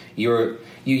mentality. You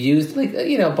used, like,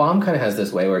 you know, Bomb kind of has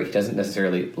this way where he doesn't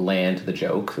necessarily land the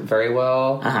joke very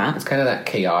well. It's kind of that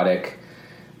chaotic...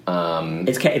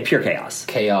 it's pure chaos.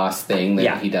 Chaos thing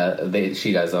that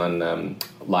she does on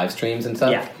live streams and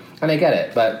stuff. Yeah. And I get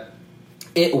it, but...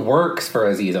 it works for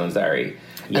Aziz Ansari.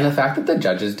 Yeah. And the fact that the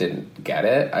judges didn't get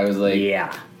it, I was like...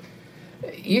 yeah.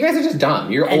 You guys are just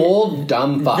dumb. You're old,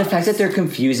 dumb fucks. The fact that they're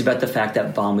confused about the fact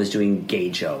that Bomb was doing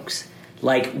gay jokes.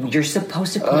 Like, you're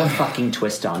supposed to put a fucking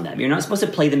twist on them. You're not supposed to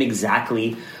play them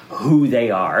exactly who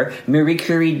they are. Marie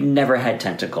Curie never had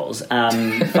tentacles.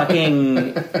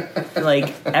 Fucking,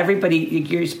 like, everybody,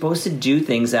 you're supposed to do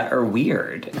things that are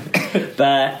weird.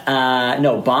 But,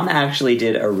 no, Bomb actually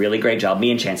did a really great job.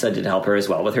 Me and Chancellor did help her as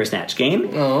well with her Snatch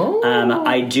Game. Oh.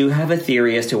 I do have a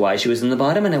theory as to why she was in the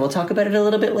bottom, and I will talk about it a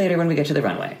little bit later when we get to the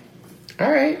runway. All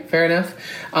right, fair enough.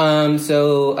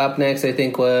 So up next, I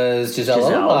think, was Giselle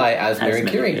Lullaby as Mary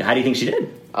Curie. How do you think she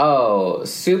did? Oh,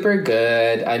 super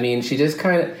good. I mean, she just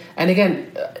kind of... And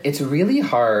again, it's really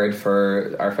hard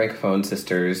for our Francophone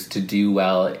sisters to do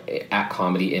well at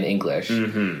comedy in English.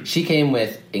 Mm-hmm. She came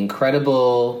with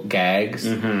incredible gags.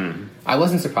 Mm-hmm. I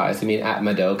wasn't surprised. I mean, at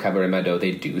Mado, Cabaret Mado,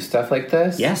 they do stuff like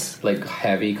this. Yes. Like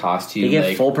heavy costume. They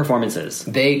give full performances.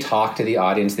 They talk to the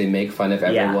audience. They make fun of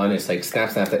everyone. Yeah. It's like snap,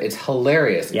 snap. It's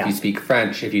hilarious. If you speak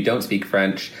French. If you don't speak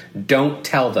French, don't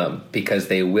tell them because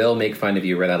they will make fun of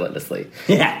you relentlessly.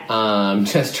 Yeah.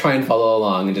 Just try and follow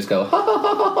along and just go, ha, ha,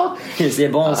 ha, ha, ha.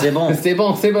 C'est bon, c'est bon. C'est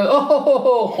bon, c'est bon. Oh,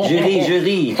 oh, oh, oh. Je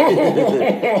ris.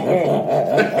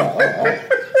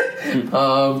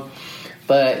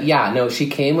 But yeah, no, she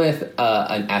came with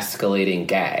an escalating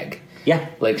gag. Yeah.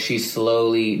 Like, she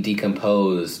slowly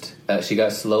decomposed. She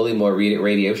got slowly more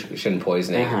radiation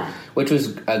poisoning, which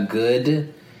was a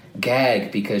good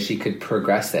gag because she could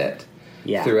progress it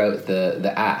throughout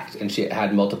the act. And she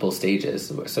had multiple stages.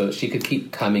 So she could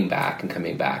keep coming back and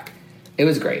coming back. It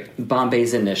was great.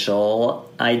 Bombay's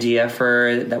initial idea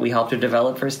that we helped her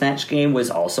develop for Snatch Game was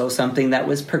also something that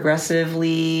was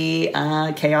progressively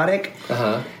chaotic.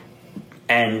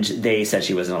 And they said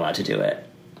she wasn't allowed to do it.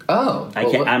 Oh.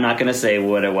 I'm not going to say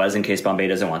what it was in case Bombay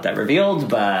doesn't want that revealed,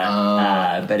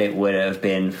 but it would have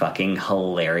been fucking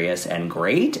hilarious and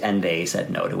great, and they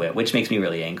said no to it, which makes me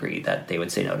really angry that they would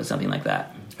say no to something like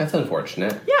that. That's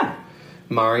unfortunate. Yeah.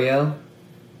 Mario?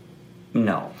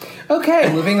 No.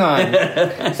 Okay, moving on.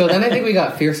 So then I think we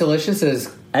got Fierce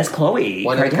Alicia's As Khloe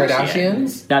One Kardashian. of the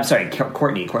Kardashians? No, I'm sorry,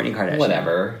 Kourtney Kardashian.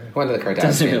 Whatever. One of the Kardashians.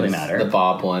 Doesn't really matter. The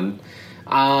Bob one.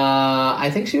 I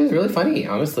think she was really funny,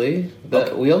 honestly.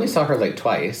 We only saw her like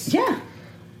twice. Yeah.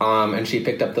 And she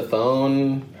picked up the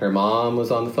phone. Her mom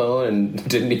was on the phone and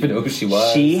didn't even know who she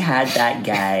was. She had that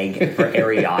gag for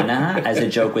Ariana as a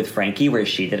joke with Frankie, where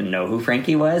she didn't know who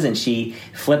Frankie was, and she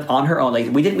flipped on her own.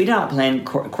 Like we did not plan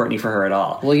Kourtney for her at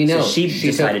all. Well, you know, so she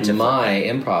decided to my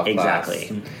improv exactly.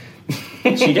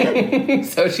 class. She did.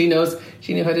 So she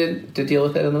knew how to deal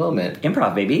with it in the moment.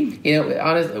 Improv, baby. You know,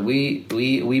 honestly,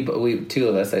 we two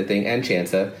of us, I think, and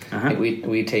Chansa,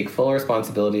 we take full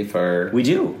responsibility for. We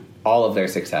do. All of their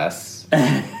success. We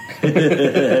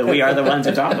are the ones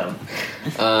who taught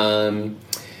them.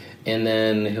 And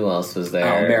then who else was there?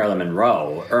 Oh, Marilyn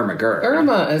Monroe. Irma Gerd.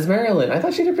 Irma as Marilyn. I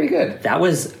thought she did pretty good. That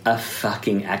was a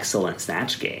fucking excellent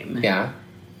Snatch game. Yeah.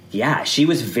 Yeah, she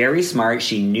was very smart.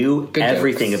 She knew Good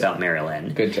everything jokes. about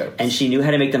Marilyn. Good jokes. And she knew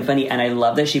how to make them funny. And I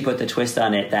love that she put the twist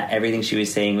on it that everything she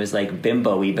was saying was like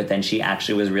bimbo-y, but then she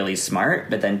actually was really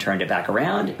smart, but then turned it back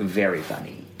around. Very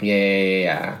funny.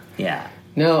 Yeah. Yeah.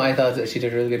 No, I thought that she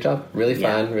did a really good job. Really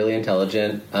fun, really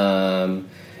intelligent.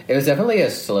 It was definitely a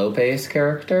slow-paced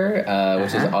character,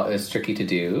 which is tricky to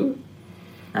do.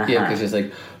 Yeah, because she's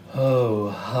like,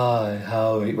 oh, hi,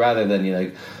 how are you? Rather than you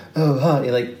like, oh, hi.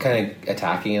 You're like kind of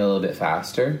attacking it a little bit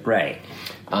faster. Right.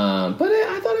 But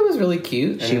I thought it was really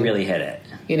cute. She really hit it.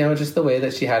 You know, just the way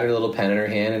that she had her little pen in her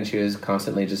hand and she was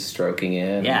constantly just stroking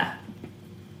it. Yeah.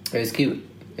 It was cute.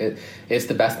 It's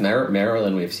the best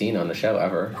Marilyn we've seen on the show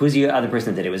ever. Who's the other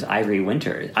person that did it? Was Ivy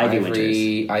Winters. Ivy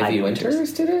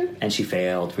Winters did it? And she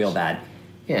failed real bad.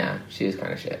 Yeah, she is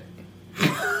kind of shit.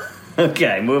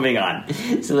 Okay, moving on.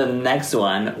 So the next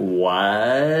one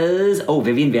was... Oh,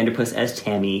 Vivian Vanderpuss as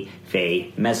Tammy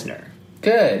Faye Mesner.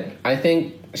 Good. I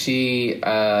think she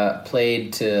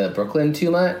played to Brooklyn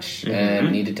too much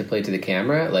and needed to play to the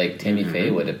camera. Like, Tammy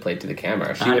Faye would have played to the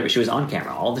camera. She was on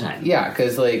camera all the time. Yeah,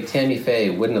 because, like, Tammy Faye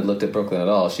wouldn't have looked at Brooklyn at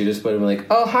all. She just would have been like,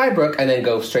 oh, hi, Brooke, and then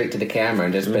go straight to the camera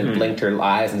and just blinked her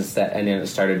eyes and then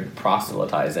started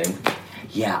proselytizing.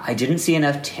 Yeah, I didn't see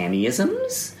enough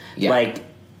Tammyisms. Yeah. Like,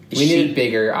 we needed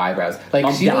bigger eyebrows.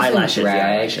 Like, she was in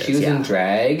drag. She was in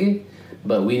drag,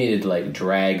 but we needed to, like,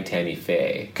 drag Tammy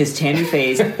Faye. Because Tammy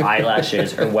Faye's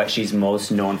eyelashes are what she's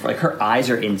most known for. Like, her eyes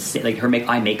are insane. Like, her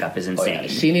eye makeup is insane. Oh, yeah.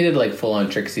 She needed, like, full-on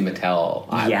Trixie Mattel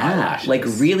eyelashes. Like,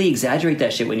 really exaggerate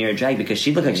that shit when you're in drag, because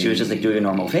she looked like she was just, like, doing a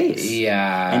normal face.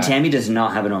 Yeah. And Tammy does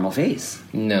not have a normal face.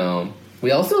 No.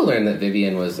 We also learned that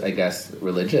Vivian was, I guess,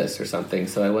 religious or something,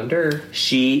 so I wonder...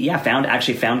 She,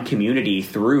 found community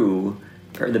through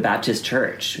the Baptist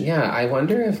church. Yeah, I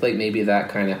wonder if, like, maybe that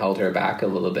kind of held her back a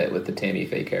little bit with the Tammy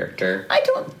Faye character. I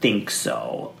don't think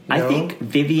so. No? I think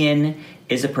Vivian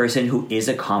is a person who is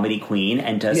a comedy queen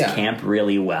and does camp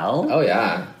really well. Oh,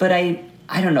 yeah. But I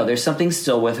don't know, there's something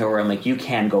still with her where I'm like, you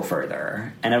can go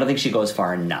further. And I don't think she goes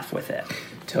far enough with it.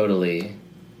 Totally.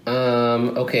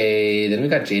 Okay, then we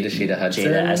got Jada Hudson.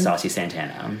 Jada as Saucy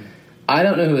Santana. I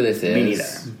don't know who this is. Me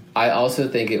neither. I also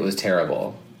think it was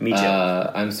terrible. Me too.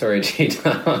 I'm sorry,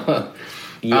 Jada.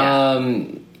 Yeah.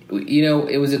 You know,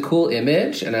 it was a cool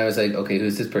image, and I was like, okay,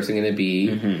 who's this person going to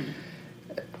be?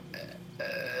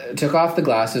 Took off the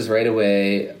glasses right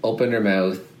away, opened her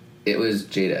mouth. It was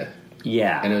Jada.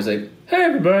 Yeah. And it was like, hey,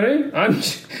 everybody.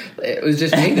 It was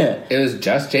just Jada. It was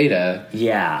just Jada.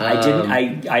 Yeah.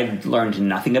 I learned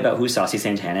nothing about who Saucy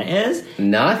Santana is.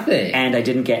 Nothing. And I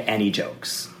didn't get any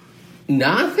jokes.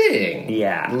 Nothing.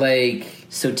 Yeah. Like...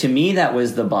 So to me, that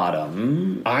was the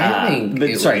bottom. I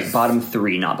think. Bottom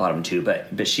 3, not bottom 2,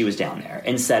 but she was down there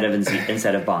instead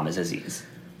of Bomb as Aziz.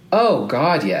 Oh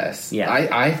God, yes. Yeah.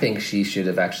 I think she should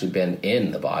have actually been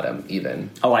in the bottom even.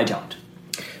 Oh, I don't.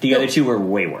 The other two were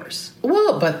way worse.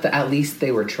 Well, but at least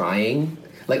they were trying.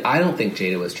 Like, I don't think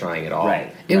Jada was trying at all.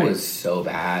 Right. It was so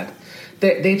bad.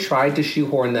 They tried to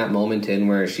shoehorn that moment in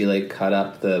where she like cut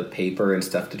up the paper and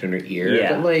stuffed it in her ear.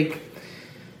 Yeah. But like.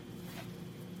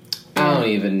 I don't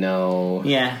even know.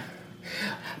 Yeah.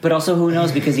 But also, who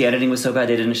knows? Because the editing was so bad,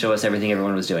 they didn't show us everything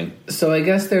everyone was doing. So I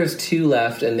guess there's 2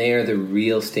 left, and they are the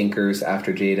real stinkers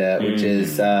after Jada, which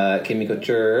is Kimmy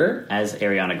Couture. As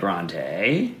Ariana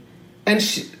Grande.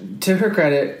 And to her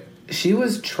credit, she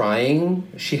was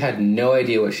trying. She had no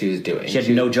idea what she was doing. She had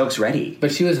no jokes ready.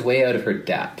 But she was way out of her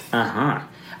depth. Uh-huh.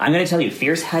 I'm going to tell you,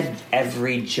 Fierce had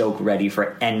every joke ready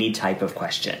for any type of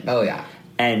question. Oh, yeah.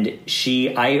 And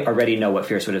I already know what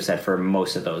Fierce would have said for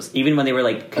most of those. Even when they were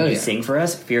like, can you sing for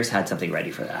us? Fierce had something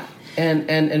ready for that.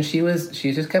 And she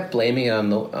just kept blaming it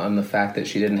on the fact that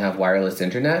she didn't have wireless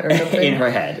internet or something. In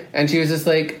her head. And she was just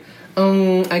like,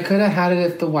 I could have had it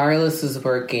if the wireless was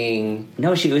working.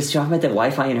 No, she was talking about the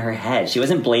Wi-Fi in her head. She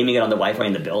wasn't blaming it on the Wi-Fi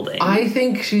in the building. I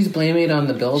think she's blaming it on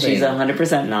the building. She's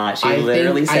 100% not. She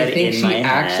literally said in my head. I think she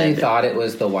actually thought it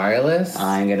was the wireless.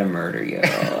 I'm going to murder you.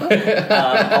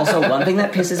 Also, one thing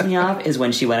that pisses me off is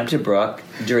when she went up to Brooke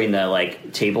during the,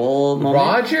 like, table moment.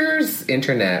 Roger's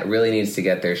internet really needs to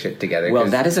get their shit together. Well,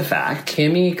 that is a fact.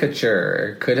 Kimmy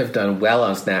Couture could have done well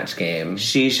on Snatch Game.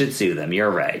 She should sue them.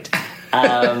 You're right.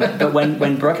 But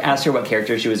when Brooke asked her what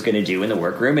character she was going to do in the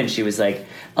workroom, and she was like,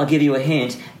 I'll give you a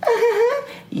hint.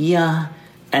 Yeah.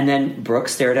 And then Brooke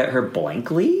stared at her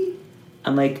blankly.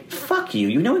 I'm like, fuck you.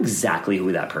 You know exactly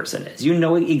who that person is. You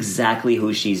know exactly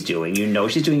who she's doing. You know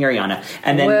she's doing Ariana.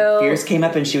 And then Fierce came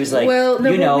up and she was like,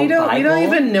 we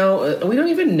don't even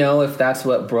know if that's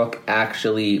what Brooke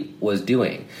actually was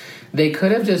doing. They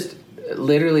could have just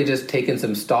literally just taken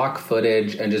some stock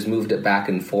footage and just moved it back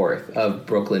and forth of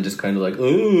Brooklyn just kind of like,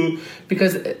 ooh,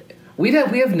 because we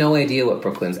have no idea what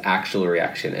Brooklyn's actual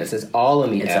reaction is. It's all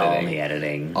in the editing. All in the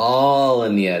editing. All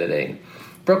in the editing.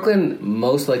 Brooklyn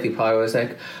most likely probably was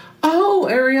like, oh,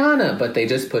 Ariana, but they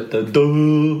just put the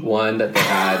duh one that they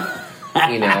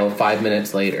had, 5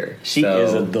 minutes later. She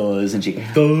is a duh, isn't she?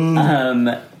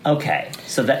 Duh. Okay,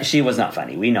 so that she was not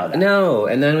funny. We know that. No,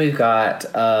 and then we've got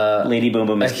Lady Boom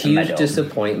Boom. A huge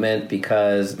disappointment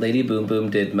because Lady Boom Boom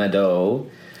did Mado.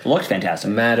 Looked fantastic.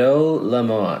 Mado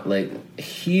Lamont, like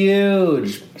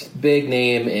huge, big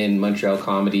name in Montreal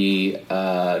comedy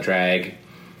drag.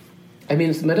 I mean,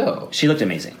 it's Mado. She looked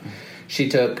amazing. She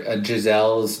took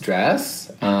Giselle's dress,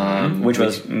 which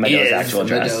was Mado's actual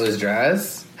dress. Mado's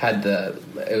dress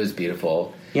it was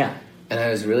beautiful. Yeah. And I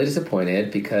was really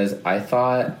disappointed because I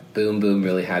thought Boom Boom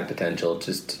really had potential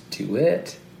just to do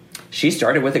it. She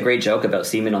started with a great joke about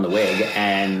semen on the wig,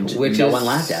 and no one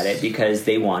laughed at it because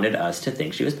they wanted us to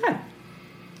think she was bad.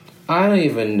 I don't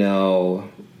even know.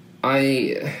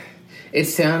 It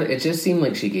just seemed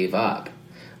like she gave up.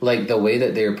 Like, the way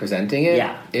that they were presenting it,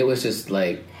 it was just,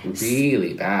 like,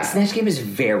 really bad. Snatch Game is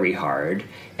very hard.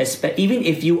 Even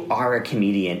if you are a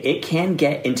comedian, it can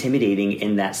get intimidating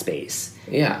in that space.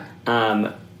 Yeah.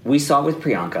 We saw with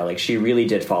Priyanka, like, she really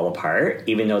did fall apart,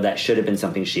 even though that should have been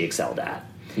something she excelled at.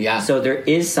 Yeah. So there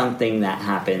is something that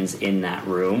happens in that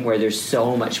room where there's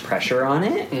so much pressure on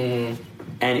it. Mm-hmm.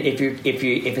 And if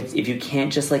you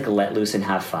can't just, like, let loose and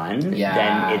have fun,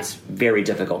 then it's very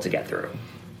difficult to get through.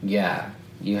 Yeah.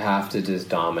 You have to just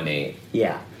dominate.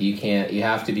 Yeah. You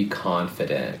have to be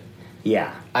confident.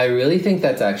 Yeah. I really think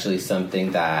that's actually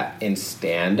something that in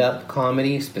stand-up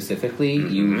comedy specifically,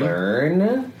 you learn.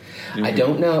 Mm-hmm. I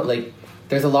don't know, like,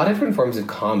 there's a lot of different forms of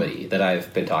comedy that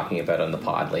I've been talking about on the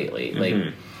pod lately.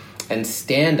 Like, and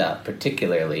stand-up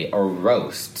particularly, or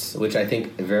roasts, which I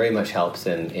think very much helps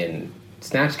in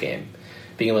Snatch Game.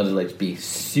 Being able to, like, be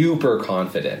super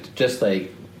confident, just,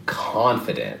 like,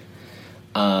 confident.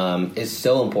 Is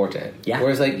so important. Yeah.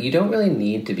 Whereas, like, you don't really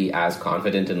need to be as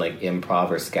confident in, like, improv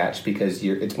or sketch because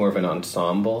it's more of an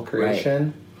ensemble creation.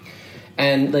 Right.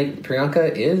 And, like,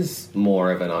 Priyanka is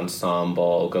more of an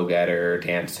ensemble, go-getter,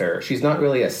 dancer. She's not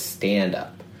really a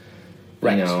stand-up.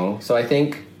 Right. You know? So I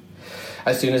think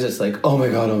as soon as it's like, oh my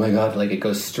god, like, it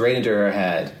goes straight into her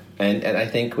head. And I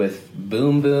think with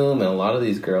Boom Boom and a lot of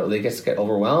these girls, they just get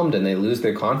overwhelmed and they lose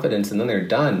their confidence and then they're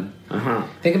done. Uh-huh.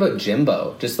 Think about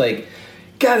Jimbo. Just, like,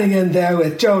 getting in there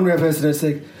with Joan Rivers and it's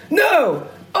like, no!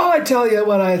 Oh, I tell you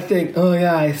what I think. Oh,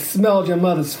 yeah, I smelled your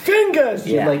mother's fingers.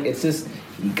 Yeah. Like, it's just,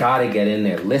 you gotta get in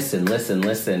there. Listen.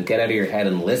 Get out of your head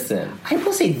and listen. I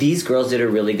will say these girls did a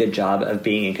really good job of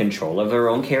being in control of their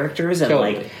own characters and,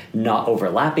 like, not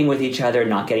overlapping with each other,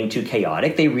 not getting too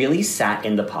chaotic. They really sat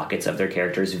in the pockets of their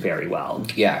characters very well.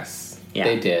 Yes,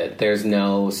 they did. There's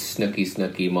no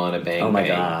snooky, Mona Bang. Oh, my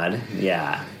God.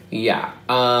 Yeah. Yeah.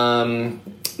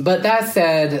 But that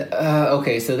said,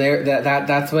 okay, so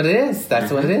that's what it is.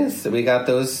 That's what it is. We got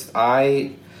those.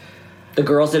 The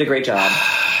girls did a great job.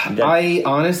 I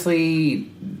honestly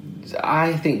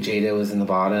think Jada was in the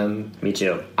bottom. Me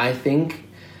too. I think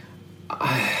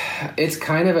it's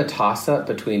kind of a toss-up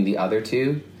between the other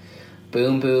two.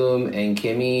 Boom Boom and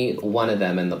Kimmy, one of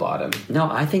them in the bottom. No,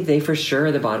 I think they for sure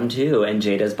are the bottom two, and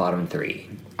Jada's bottom three.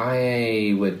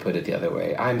 I would put it the other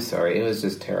way. I'm sorry. It was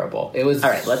just terrible. It was all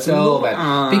right, let's so move bad.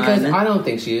 on. Because I don't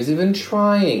think she was even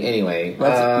trying. Anyway.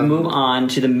 Let's move on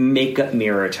to the makeup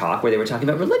mirror talk where they were talking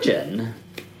about religion.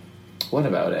 What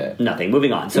about it? Nothing.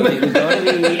 Moving on. So we go to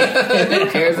the... Who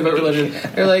cares about religion?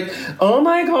 They're like, oh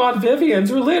my god,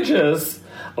 Vivian's religious.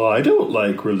 Oh, I don't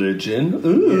like religion.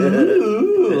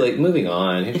 Ooh. Like, moving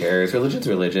on. Who cares? Religion's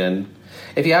religion.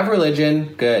 If you have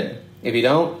religion, good. If you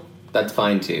don't, that's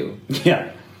fine too.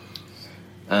 Yeah.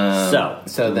 So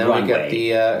then runway. we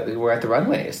get we're at the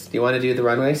runways. Do you want to do the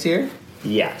runways here?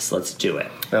 Yes, let's do it.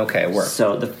 Okay, work.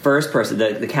 So the first person,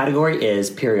 the category is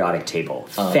periodic table.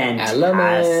 Fantastic.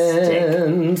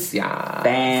 Elements. Yeah.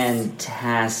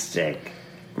 Fantastic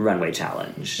runway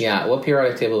challenge. Yeah, what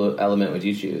periodic table element would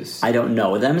you choose? I don't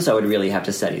know them, so I would really have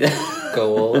to study them.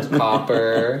 Gold,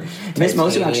 copper, Miss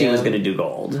Moser actually titanium. was going to do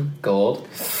gold. Gold.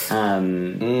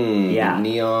 Yeah.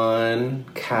 Neon,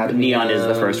 cadmium. Neon is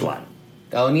the first one.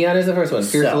 Oh, neon is the first one.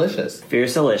 Fierce Delicious.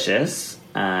 Fierce Delicious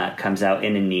comes out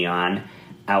in a neon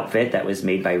outfit that was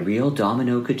made by Real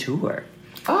Domino Couture,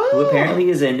 who apparently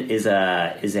is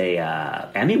a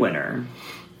Emmy winner.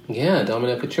 Yeah,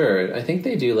 Domino Couture. I think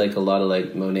they do like a lot of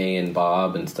like Monet and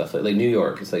Bob and stuff like New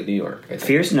York. It's like New York. I think.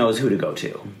 Fierce knows who to go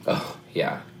to. Oh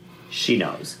yeah, she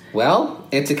knows. Well,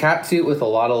 it's a cat suit with a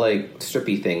lot of like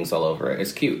strippy things all over it.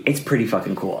 It's cute. It's pretty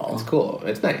fucking cool. It's cool.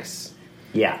 It's nice.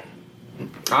 Yeah.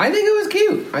 I think it was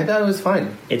cute. I thought it was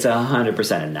fun. It's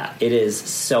 100% a nut. It is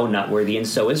so nut-worthy, and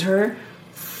so is her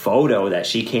photo that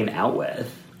she came out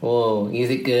with. Oh,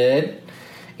 is it good?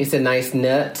 It's a nice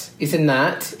nut. It's a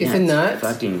nut. It's a nut. It's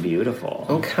fucking beautiful.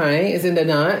 Okay, is it a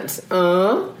nut?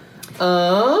 Are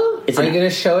you going to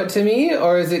show it to me,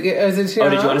 or is it? Oh,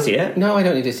 did you want to see it? No, I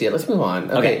don't need to see it. Let's move on.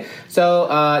 Okay.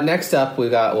 So next up, we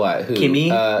got what? Who?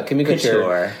 Kimmy. Kimmy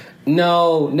Couture.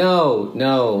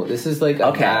 No. This is like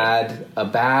a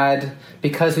bad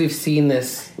because we've seen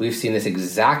this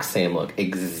exact same look We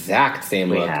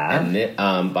have.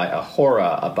 and by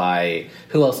Ahura, by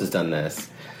who else has done this?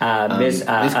 Miss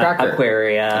Cracker.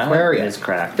 Aquaria. Miss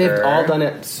Cracker. They've all done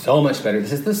it so much better.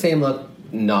 This is the same look,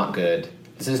 not good.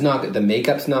 This is not good. The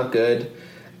makeup's not good.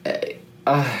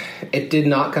 It did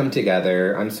not come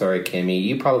together. I'm sorry, Kimmy.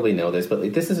 You probably know this, but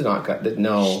like, this is not good.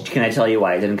 No. Can I tell you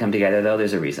why it didn't come together, though?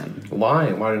 There's a reason.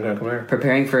 Why? Why didn't it come together?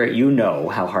 Preparing for... You know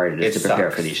how hard it is to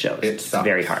prepare for these shows. It's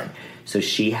very hard. So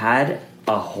she had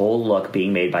a whole look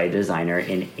being made by a designer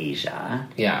in Asia.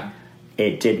 Yeah.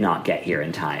 It did not get here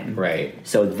in time. Right.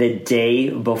 So the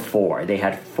day before, they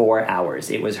had 4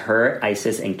 hours. It was her,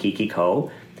 Isis, and Kiki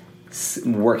Ko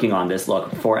working on this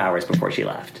look 4 hours before she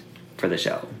left for the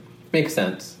show. Makes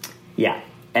sense. Yeah.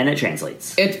 And it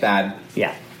translates. It's bad.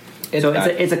 Yeah. It's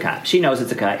bad. It's a cut. She knows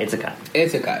it's a cut. It's a cut.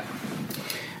 It's a cut.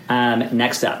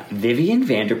 Next up, Vivian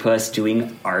Vanderpuss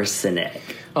doing Arsenic.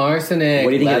 Arsenic, what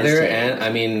do you think leather, of this take? and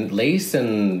I mean lace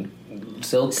and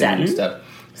silk Satin? and stuff.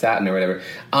 Satin or whatever.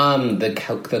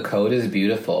 The coat is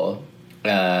beautiful.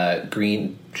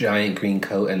 Giant green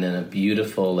coat, and then a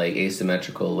beautiful like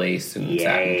asymmetrical lace and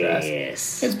satin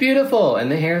dress. It's beautiful, and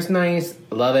the hair's nice.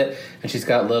 Love it. And she's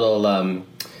got little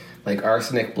like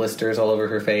arsenic blisters all over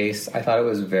her face. I thought it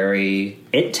was very.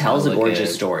 It tells elegant. a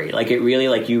gorgeous story. Like it really,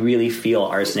 like you really feel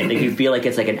arsenic. Like you feel like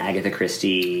it's like an Agatha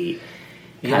Christie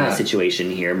kind of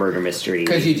situation here, murder mystery.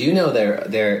 Because you do know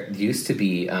there used to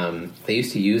be they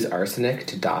used to use arsenic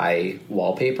to dye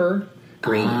wallpaper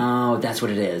green. Oh, that's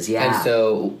what it is. Yeah. And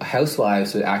so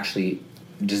housewives would actually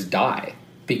just die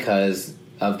because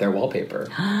of their wallpaper.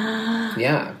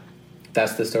 Yeah.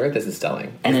 That's the story this is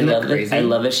telling. And Isn't I love that crazy? it. I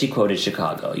love it. She quoted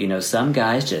Chicago. You know, some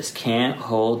guys just can't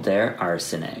hold their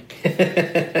arsenic.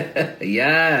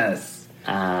 Yes.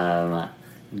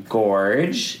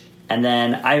 Gorge. And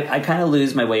then I kind of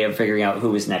lose my way of figuring out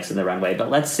who was next in the runway. But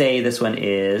let's say this one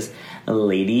is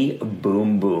Lady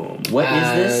Boom Boom. What is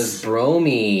this?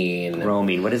 Bromine.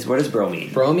 Bromine. What is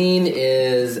bromine? Bromine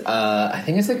is, I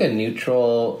think it's like a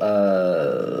neutral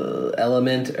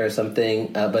element or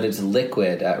something, but it's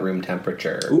liquid at room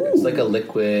temperature. Ooh. It's like a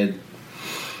liquid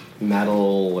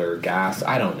metal or gas.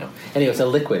 I don't know. Anyway, it's a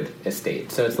liquid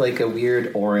estate. So it's like a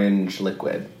weird orange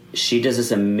liquid. She does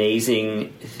this amazing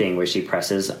thing where she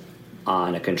presses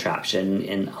on a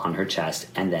contraption on her chest,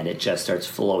 and then it just starts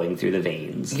flowing through the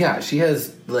veins. Yeah, she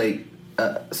has like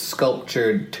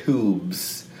sculptured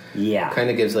tubes. Yeah, kind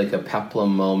of gives like a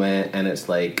peplum moment, and it's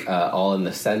like all in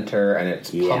the center, and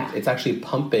it's actually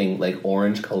pumping like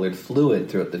orange colored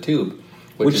fluid throughout the tube,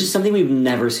 which is something we've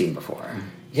never seen before.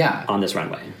 Yeah, on this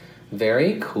runway.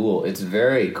 Very cool. It's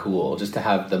very cool just to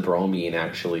have the bromine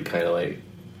actually kind of like.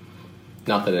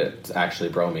 Not that it's actually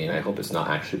bromine. I hope it's not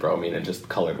actually bromine and just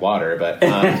colored water, but...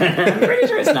 I'm pretty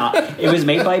sure it's not. It was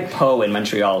made by Poe in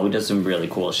Montreal, who does some really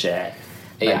cool shit.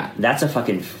 Yeah. That's a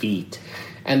fucking feat.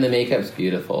 And the makeup's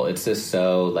beautiful. It's just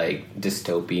so, like,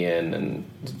 dystopian and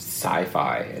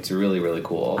sci-fi. It's really, really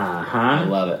cool. Uh-huh. I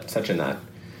love it. Such a nut.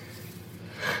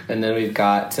 And then we've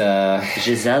got...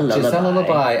 Giselle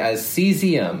Lullaby as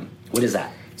Cesium. What is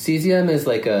that? Cesium is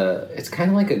like it's kind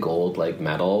of like a gold, like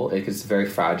metal. It's very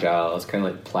fragile. It's kind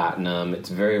of like platinum. It's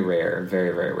very rare,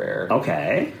 very, very rare.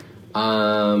 Okay.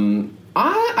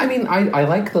 I mean, I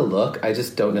like the look. I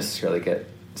just don't necessarily get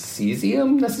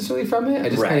cesium necessarily from it. I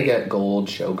just kind of get gold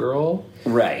showgirl.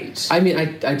 Right. I mean,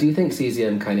 I do think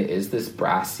cesium kind of is this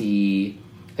brassy...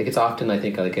 Like, it's often, I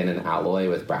think, like in an alloy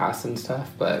with brass and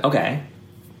stuff, but... Okay.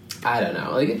 I don't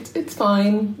know. Like, it's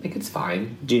fine. Like, it's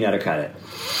fine. Do you know how to cut it?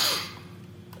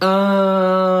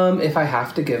 If I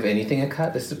have to give anything a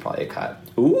cut, this is probably a cut.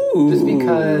 Ooh. Just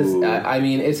because, I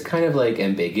mean, it's kind of, like,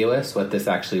 ambiguous what this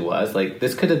actually was. Like,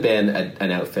 this could have been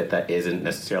an outfit that isn't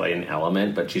necessarily an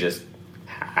element, but she just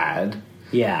had.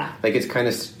 Yeah. Like, it's kind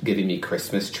of giving me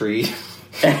Christmas tree.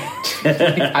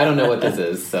 I don't know what this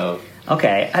is, so...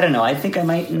 Okay, I don't know. I think I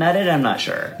might nut it. I'm not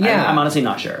sure. Yeah. I'm honestly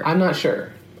not sure. I'm not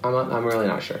sure. I'm really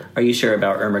not sure. Are you sure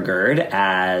about Irma Gerd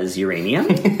as uranium?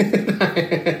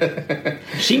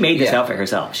 She made this outfit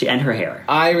herself. She and her hair.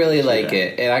 I really like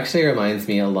it. It actually reminds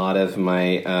me a lot of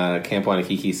my Camp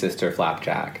Wanakiki sister,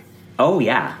 Flapjack. Oh,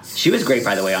 yeah. She was great,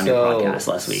 by the way, on your podcast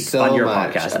last week. On your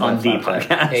podcast. On the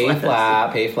podcast.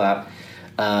 Hey, Flap.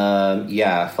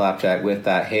 Yeah, Flapjack with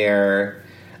that hair.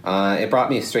 It brought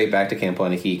me straight back to Camp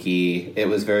Wanakiki. It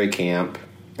was very camp.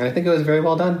 And I think it was very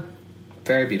well done.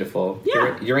 Very beautiful.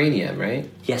 Yeah. Uranium, right?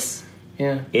 Yes.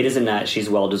 Yeah. It is a nut. She's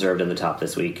well-deserved in the top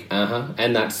this week. Uh-huh.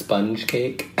 And that sponge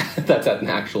cake. That's an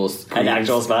actual screen. An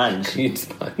actual sponge. Screen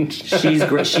sponge.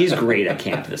 She's great at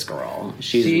camp, this girl.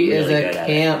 She really is a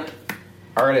camp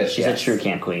artist. She's a true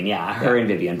camp queen, yeah. Her and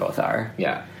Vivian both are.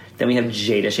 Yeah. Then we have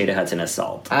Shada Hudson as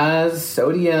Salt. As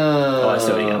Sodium. Oh, as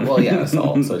Sodium. Well, yeah,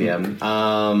 Salt, Sodium.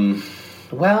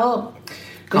 Well...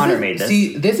 Connor made this.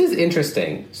 See, this is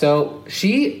interesting. So, this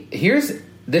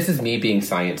is me being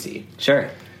sciencey. Sure.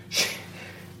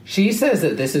 She says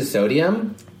that this is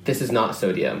sodium. This is not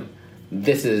sodium.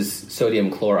 This is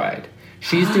sodium chloride.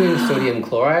 She's doing sodium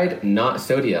chloride, not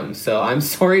sodium. So, I'm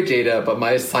sorry, Jada, but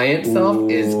my science self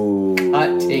is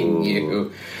cutting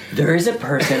you. There is a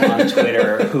person on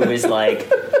Twitter who is like...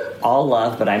 all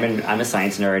love, but I'm a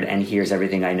science nerd, and here's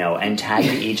everything I know, and tagged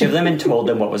each of them and told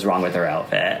them what was wrong with their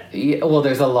outfit. Yeah, well,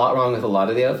 there's a lot wrong with a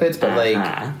lot of the outfits, but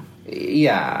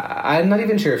yeah, I'm not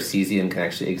even sure if cesium can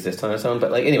actually exist on its own, but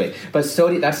like, anyway, but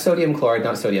that's sodium chloride,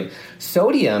 not sodium.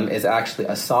 Sodium is actually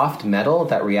a soft metal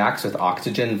that reacts with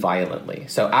oxygen violently.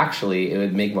 So actually, it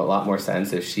would make a lot more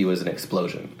sense if she was an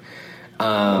explosion.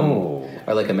 Or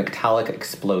like a metallic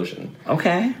explosion.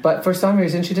 Okay. But for some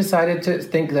reason, she decided to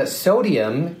think that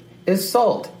sodium is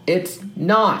salt. It's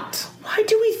not. Why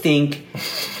do we think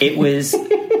it was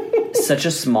such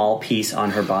a small piece on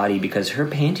her body because her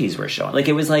panties were showing? Like,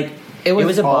 it was like... It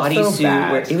was a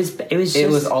bodysuit where it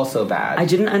was also bad. I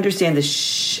didn't understand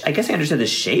I guess I understood the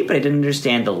shape, but I didn't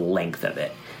understand the length of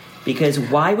it. Because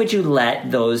why would you let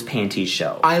those panties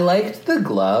show? I liked the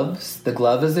gloves. The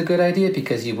glove is a good idea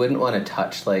because you wouldn't want to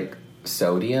touch like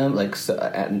sodium, like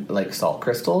salt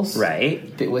crystals,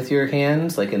 right? With your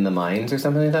hands, like in the mines or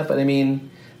something like that. But I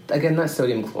mean, again, that's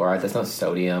sodium chloride. That's not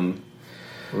sodium,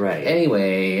 right?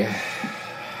 Anyway,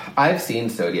 I've seen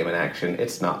sodium in action.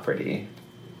 It's not pretty.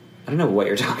 I don't know what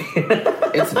you're talking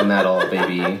about. It's metal,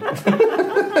 baby.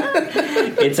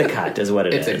 It's a cut, is what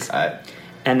it is. It's a cut.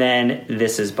 And then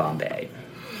this is Bombay.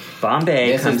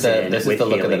 Bombay comes in. This is the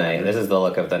look of the night. This is the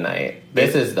look of the night.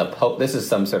 This is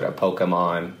some sort of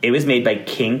Pokemon. It was made by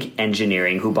Kink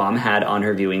Engineering, who Bomb had on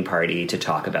her viewing party to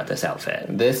talk about this outfit.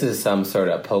 This is some sort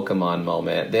of Pokemon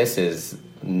moment. This is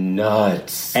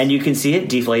nuts. And you can see it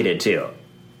deflated too.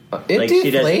 It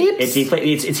deflates? It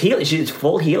deflates. It's helium. It's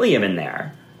full helium in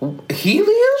there.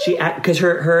 Helium? Because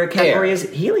her category is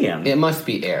helium. It must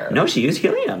be air. No, she used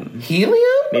helium.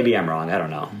 Helium? Maybe I'm wrong. I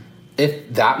don't know.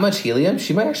 If that much helium,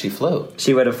 she might actually float.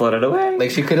 She would have floated away.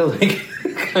 Like, she could have, like,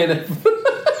 kind of...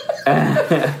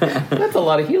 That's a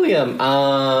lot of helium.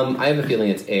 I have a feeling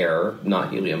it's air,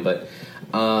 not helium, but,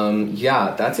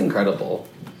 yeah, that's incredible.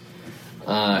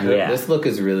 This look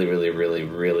is really, really, really,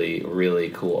 really, really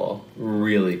cool.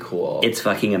 Really cool. It's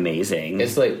fucking amazing.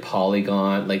 It's like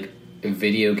polygon, like a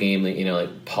video game,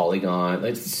 like polygon.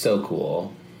 It's so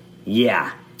cool.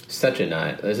 Yeah. Such a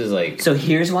nut. This is like... So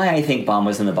here's why I think Bomb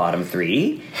was in the bottom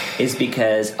 3, is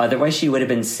because otherwise she would have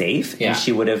been safe, and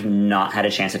she would have not had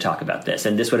a chance to talk about this,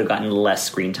 and this would have gotten less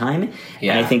screen time.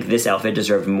 Yeah. And I think this outfit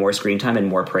deserved more screen time and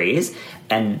more praise,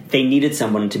 and they needed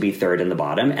someone to be third in the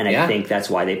bottom, and I think that's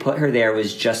why they put her there,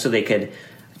 was just so they could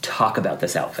talk about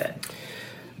this outfit.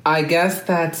 I guess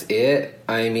that's it.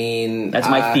 I mean... That's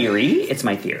my theory. It's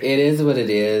my theory. It is what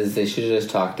it is. They should have just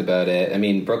talked about it. I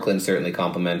mean, Brooklyn certainly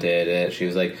complimented it. She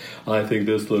was like, I think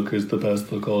this look is the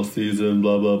best look all season,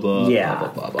 blah, blah, blah.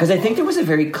 Yeah. Because I think there was a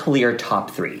very clear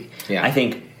top 3. Yeah. I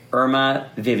think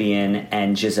Irma, Vivian,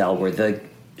 and Giselle were the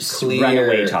clear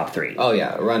runaway top 3. Oh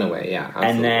yeah, runaway, yeah. Absolutely.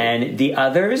 And then the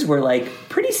others were like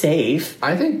pretty safe.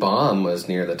 I think Bomb was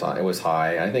near the top. It was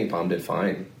high. I think Bomb did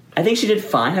fine. I think she did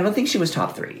fine. I don't think she was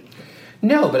top 3.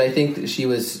 No, but I think that she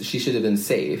should have been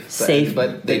safe.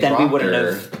 But they then dropped we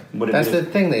her. That's the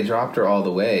thing. They dropped her all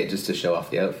the way just to show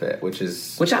off the outfit, which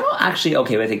I'm actually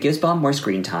okay with. It gives Bomb more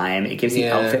screen time. It gives the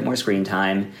outfit more screen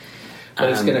time. But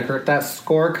it's going to hurt that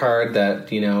scorecard that,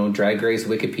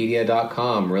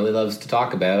 DragRaceWikipedia.com really loves to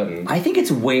talk about. And I think it's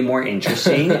way more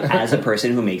interesting as a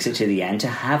person who makes it to the end to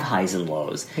have highs and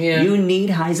lows. Yeah. You need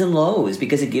highs and lows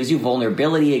because it gives you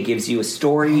vulnerability. It gives you a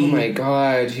story. Oh my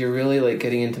God, you're really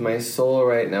getting into my soul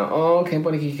right now. Oh, Camp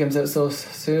Wanakiki comes out so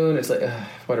soon. It's like,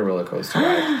 what a roller coaster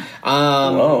ride.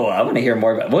 Whoa, I want to hear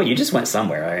more about. Whoa, you just went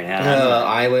somewhere right now.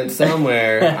 I went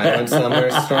somewhere. I went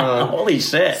somewhere strong. Holy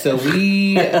shit! So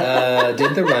we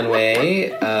did the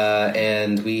runway,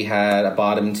 and we had a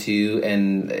bottom 2,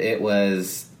 and it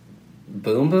was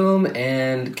Boom Boom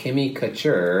and Kimmy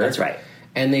Couture. That's right.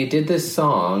 And they did this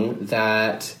song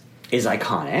that is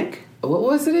iconic. What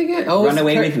was it again? Oh,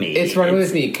 Runaway with Me. It's Runaway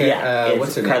with Me.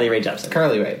 What's her name? Carly Rae Jepsen.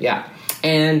 Carly Rae, yeah.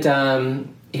 And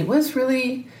it was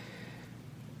really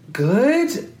good.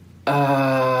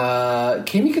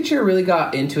 Kimmy Couture really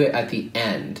got into it at the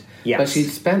end. Yes. But she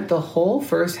spent the whole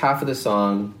first half of the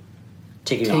song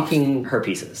taking her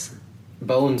pieces.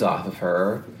 Bones off of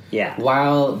her. Yeah.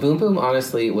 While Boom Boom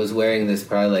honestly was wearing this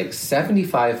probably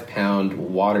 75-pound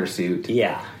water suit.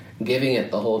 Yeah. Giving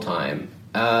it the whole time.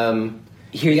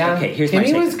 Here's my take.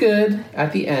 Kimmy was good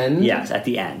at the end. Yes, at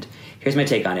the end. Here's my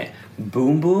take on it.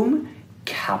 Boom Boom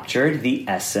captured the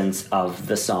essence of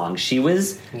the song. She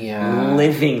was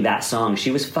living that song.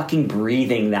 She was fucking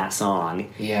breathing that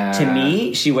song. Yeah. To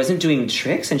me, she wasn't doing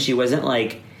tricks and she wasn't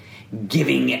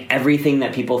giving everything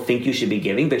that people think you should be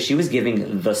giving, but she was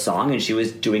giving the song and she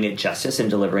was doing it justice and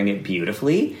delivering it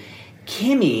beautifully.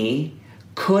 Kimmy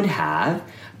could have,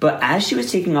 but as she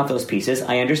was taking off those pieces,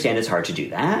 I understand it's hard to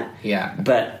do that. Yeah.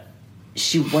 But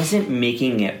she wasn't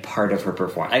making it part of her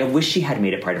performance. I wish she had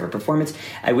made it part of her performance.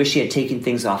 I wish she had taken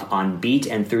things off on beat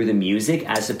and through the music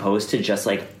as opposed to just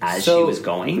as she was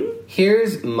going.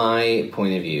 Here's my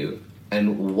point of view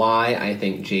and why I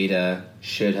think Jada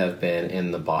should have been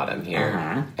in the bottom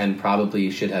here and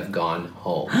probably should have gone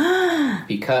home.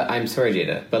 Because, I'm sorry,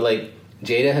 Jada, but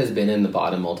Jada has been in the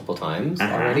bottom multiple times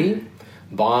already.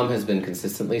 Bomb has been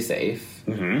consistently safe.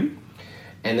 Mm-hmm.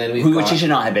 And then which she should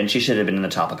not have been. She should have been in the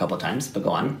top a couple of times, but go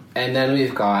on. And then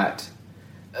we've got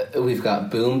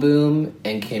Boom Boom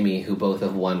and Kimmy, who both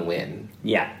have one win.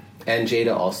 Yeah. And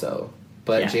Jada also.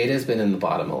 But Jada's been in the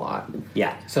bottom a lot.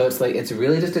 Yeah. So it's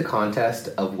really just a contest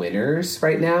of winners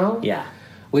right now. Yeah.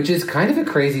 Which is kind of a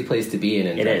crazy place to be in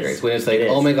Drag Race. When it's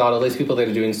oh my God, all these people that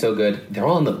are doing so good, they're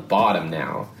all on the bottom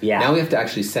now. Yeah. Now we have to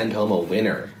actually send home a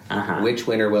winner. Which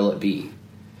winner will it be?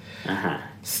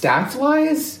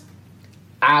 Stats-wise...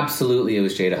 Absolutely, it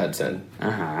was Jada Hudson.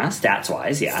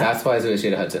 Stats-wise, yeah. Stats-wise, it was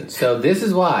Jada Hudson. So this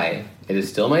is why it is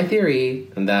still my theory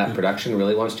that production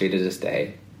really wants Jada to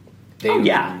stay. They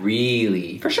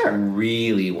really, for sure,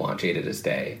 really want Jada to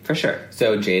stay. For sure.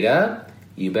 So Jada,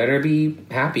 you better be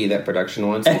happy that production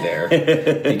wants you there.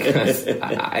 Because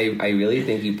I really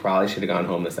think you probably should have gone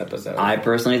home this episode. I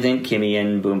personally think Kimmy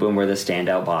and Boom Boom were the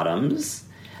standout bottoms.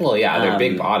 Well, yeah, they're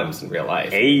big bottoms in real life.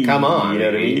 Hey, come on, you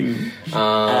know what I mean?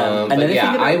 But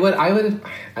yeah, I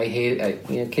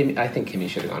think Kimmy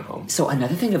should have gone home. So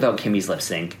another thing about Kimmy's lip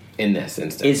sync in this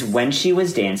instance is when she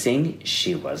was dancing,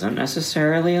 she wasn't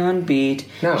necessarily on beat.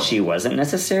 No, she wasn't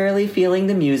necessarily feeling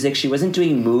the music. She wasn't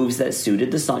doing moves that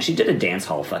suited the song. She did a dance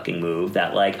hall fucking move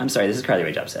that, I'm sorry, this is Carly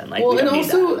Rae Jepsen.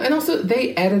 And also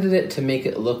they edited it to make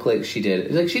it look like she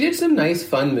did. She did some nice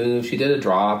fun moves. She did a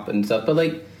drop and stuff,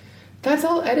 but that's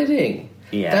all editing.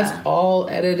 Yeah. That's all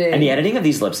editing. And the editing of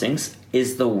these lip syncs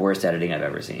is the worst editing I've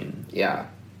ever seen. Yeah.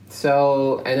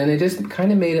 So, and then it just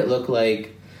kind of made it look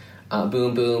like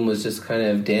Boom Boom was just kind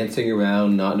of dancing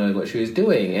around, not knowing what she was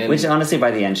doing. And which, honestly,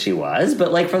 by the end she was. But,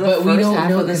 for the first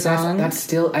half of the song... That's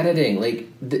still editing.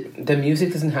 The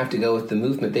music doesn't have to go with the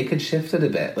movement. They could shift it a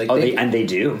bit. And they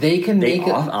do. They can make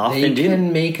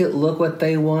it look what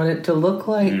they want it to look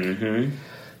like. Mm-hmm.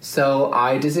 So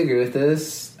I disagree with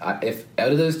this. If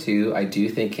out of those two, I do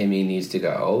think Kimmy needs to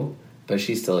go, but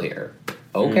she's still here.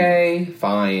 Okay,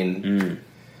 fine.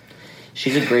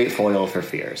 She's a great foil for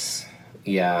Fierce.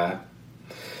 Yeah.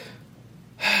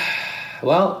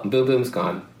 Well, Boom Boom's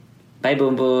gone. Bye,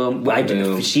 Boom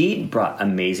Boom. She brought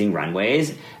amazing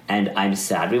runways, and I'm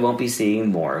sad we won't be seeing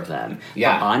more of them.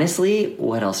 Yeah. But honestly,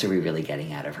 what else are we really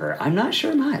getting out of her? I'm not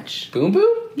sure much. Boom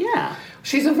Boom? Yeah.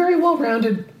 She's a very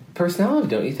well-rounded personality,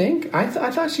 don't you think? I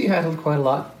thought she had quite a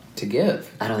lot to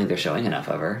give. I don't think they're showing enough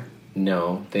of her.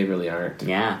 No, they really aren't.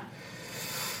 Yeah.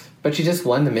 But she just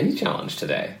won the mini challenge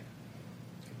today.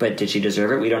 But did she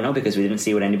deserve it? We don't know because we didn't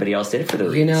see what anybody else did for the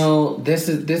reads. You know,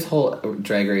 this whole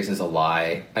Drag Race is a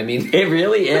lie. I mean... It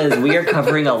really is. We are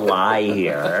covering a lie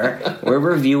here. We're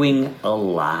reviewing a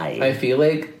lie. I feel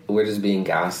like we're just being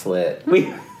gaslit.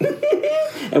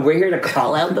 And we're here to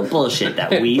call out the bullshit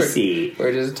that we see.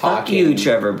 We're just talking. Fuck you,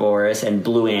 Trevor Boris and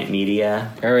Blue Ant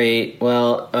Media. All right.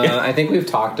 Well, I think we've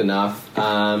talked enough.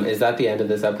 Is that the end of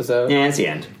this episode? Yeah, that's the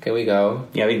end. Can we go?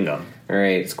 Yeah, we can go. All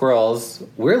right, squirrels,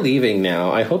 we're leaving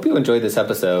now. I hope you enjoyed this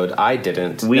episode. I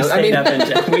didn't. We stayed up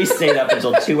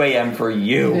until 2 a.m. for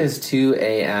you. It is 2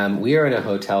 a.m. We are in a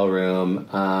hotel room.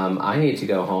 I need to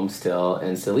go home still,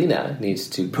 and Selena needs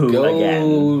to poo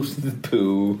again.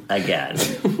 Poo again.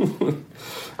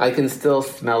 I can still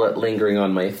smell it lingering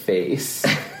on my face.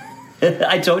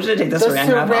 I told you to take the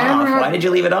saran wrap off. Why did you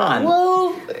leave it on?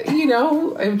 Well, you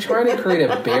know, I'm trying to create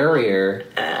a barrier.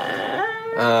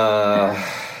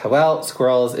 Well,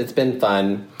 squirrels, it's been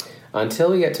fun.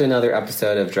 Until we get to another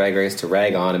episode of Drag Race to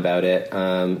rag on about it,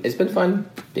 it's been fun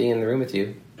being in the room with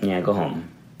you. Yeah, go home.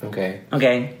 Okay.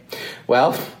 Okay.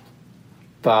 Well,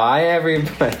 bye,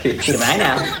 everybody. Goodbye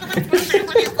now.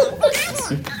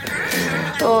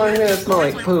 Oh, I'm going to smell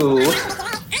like poo.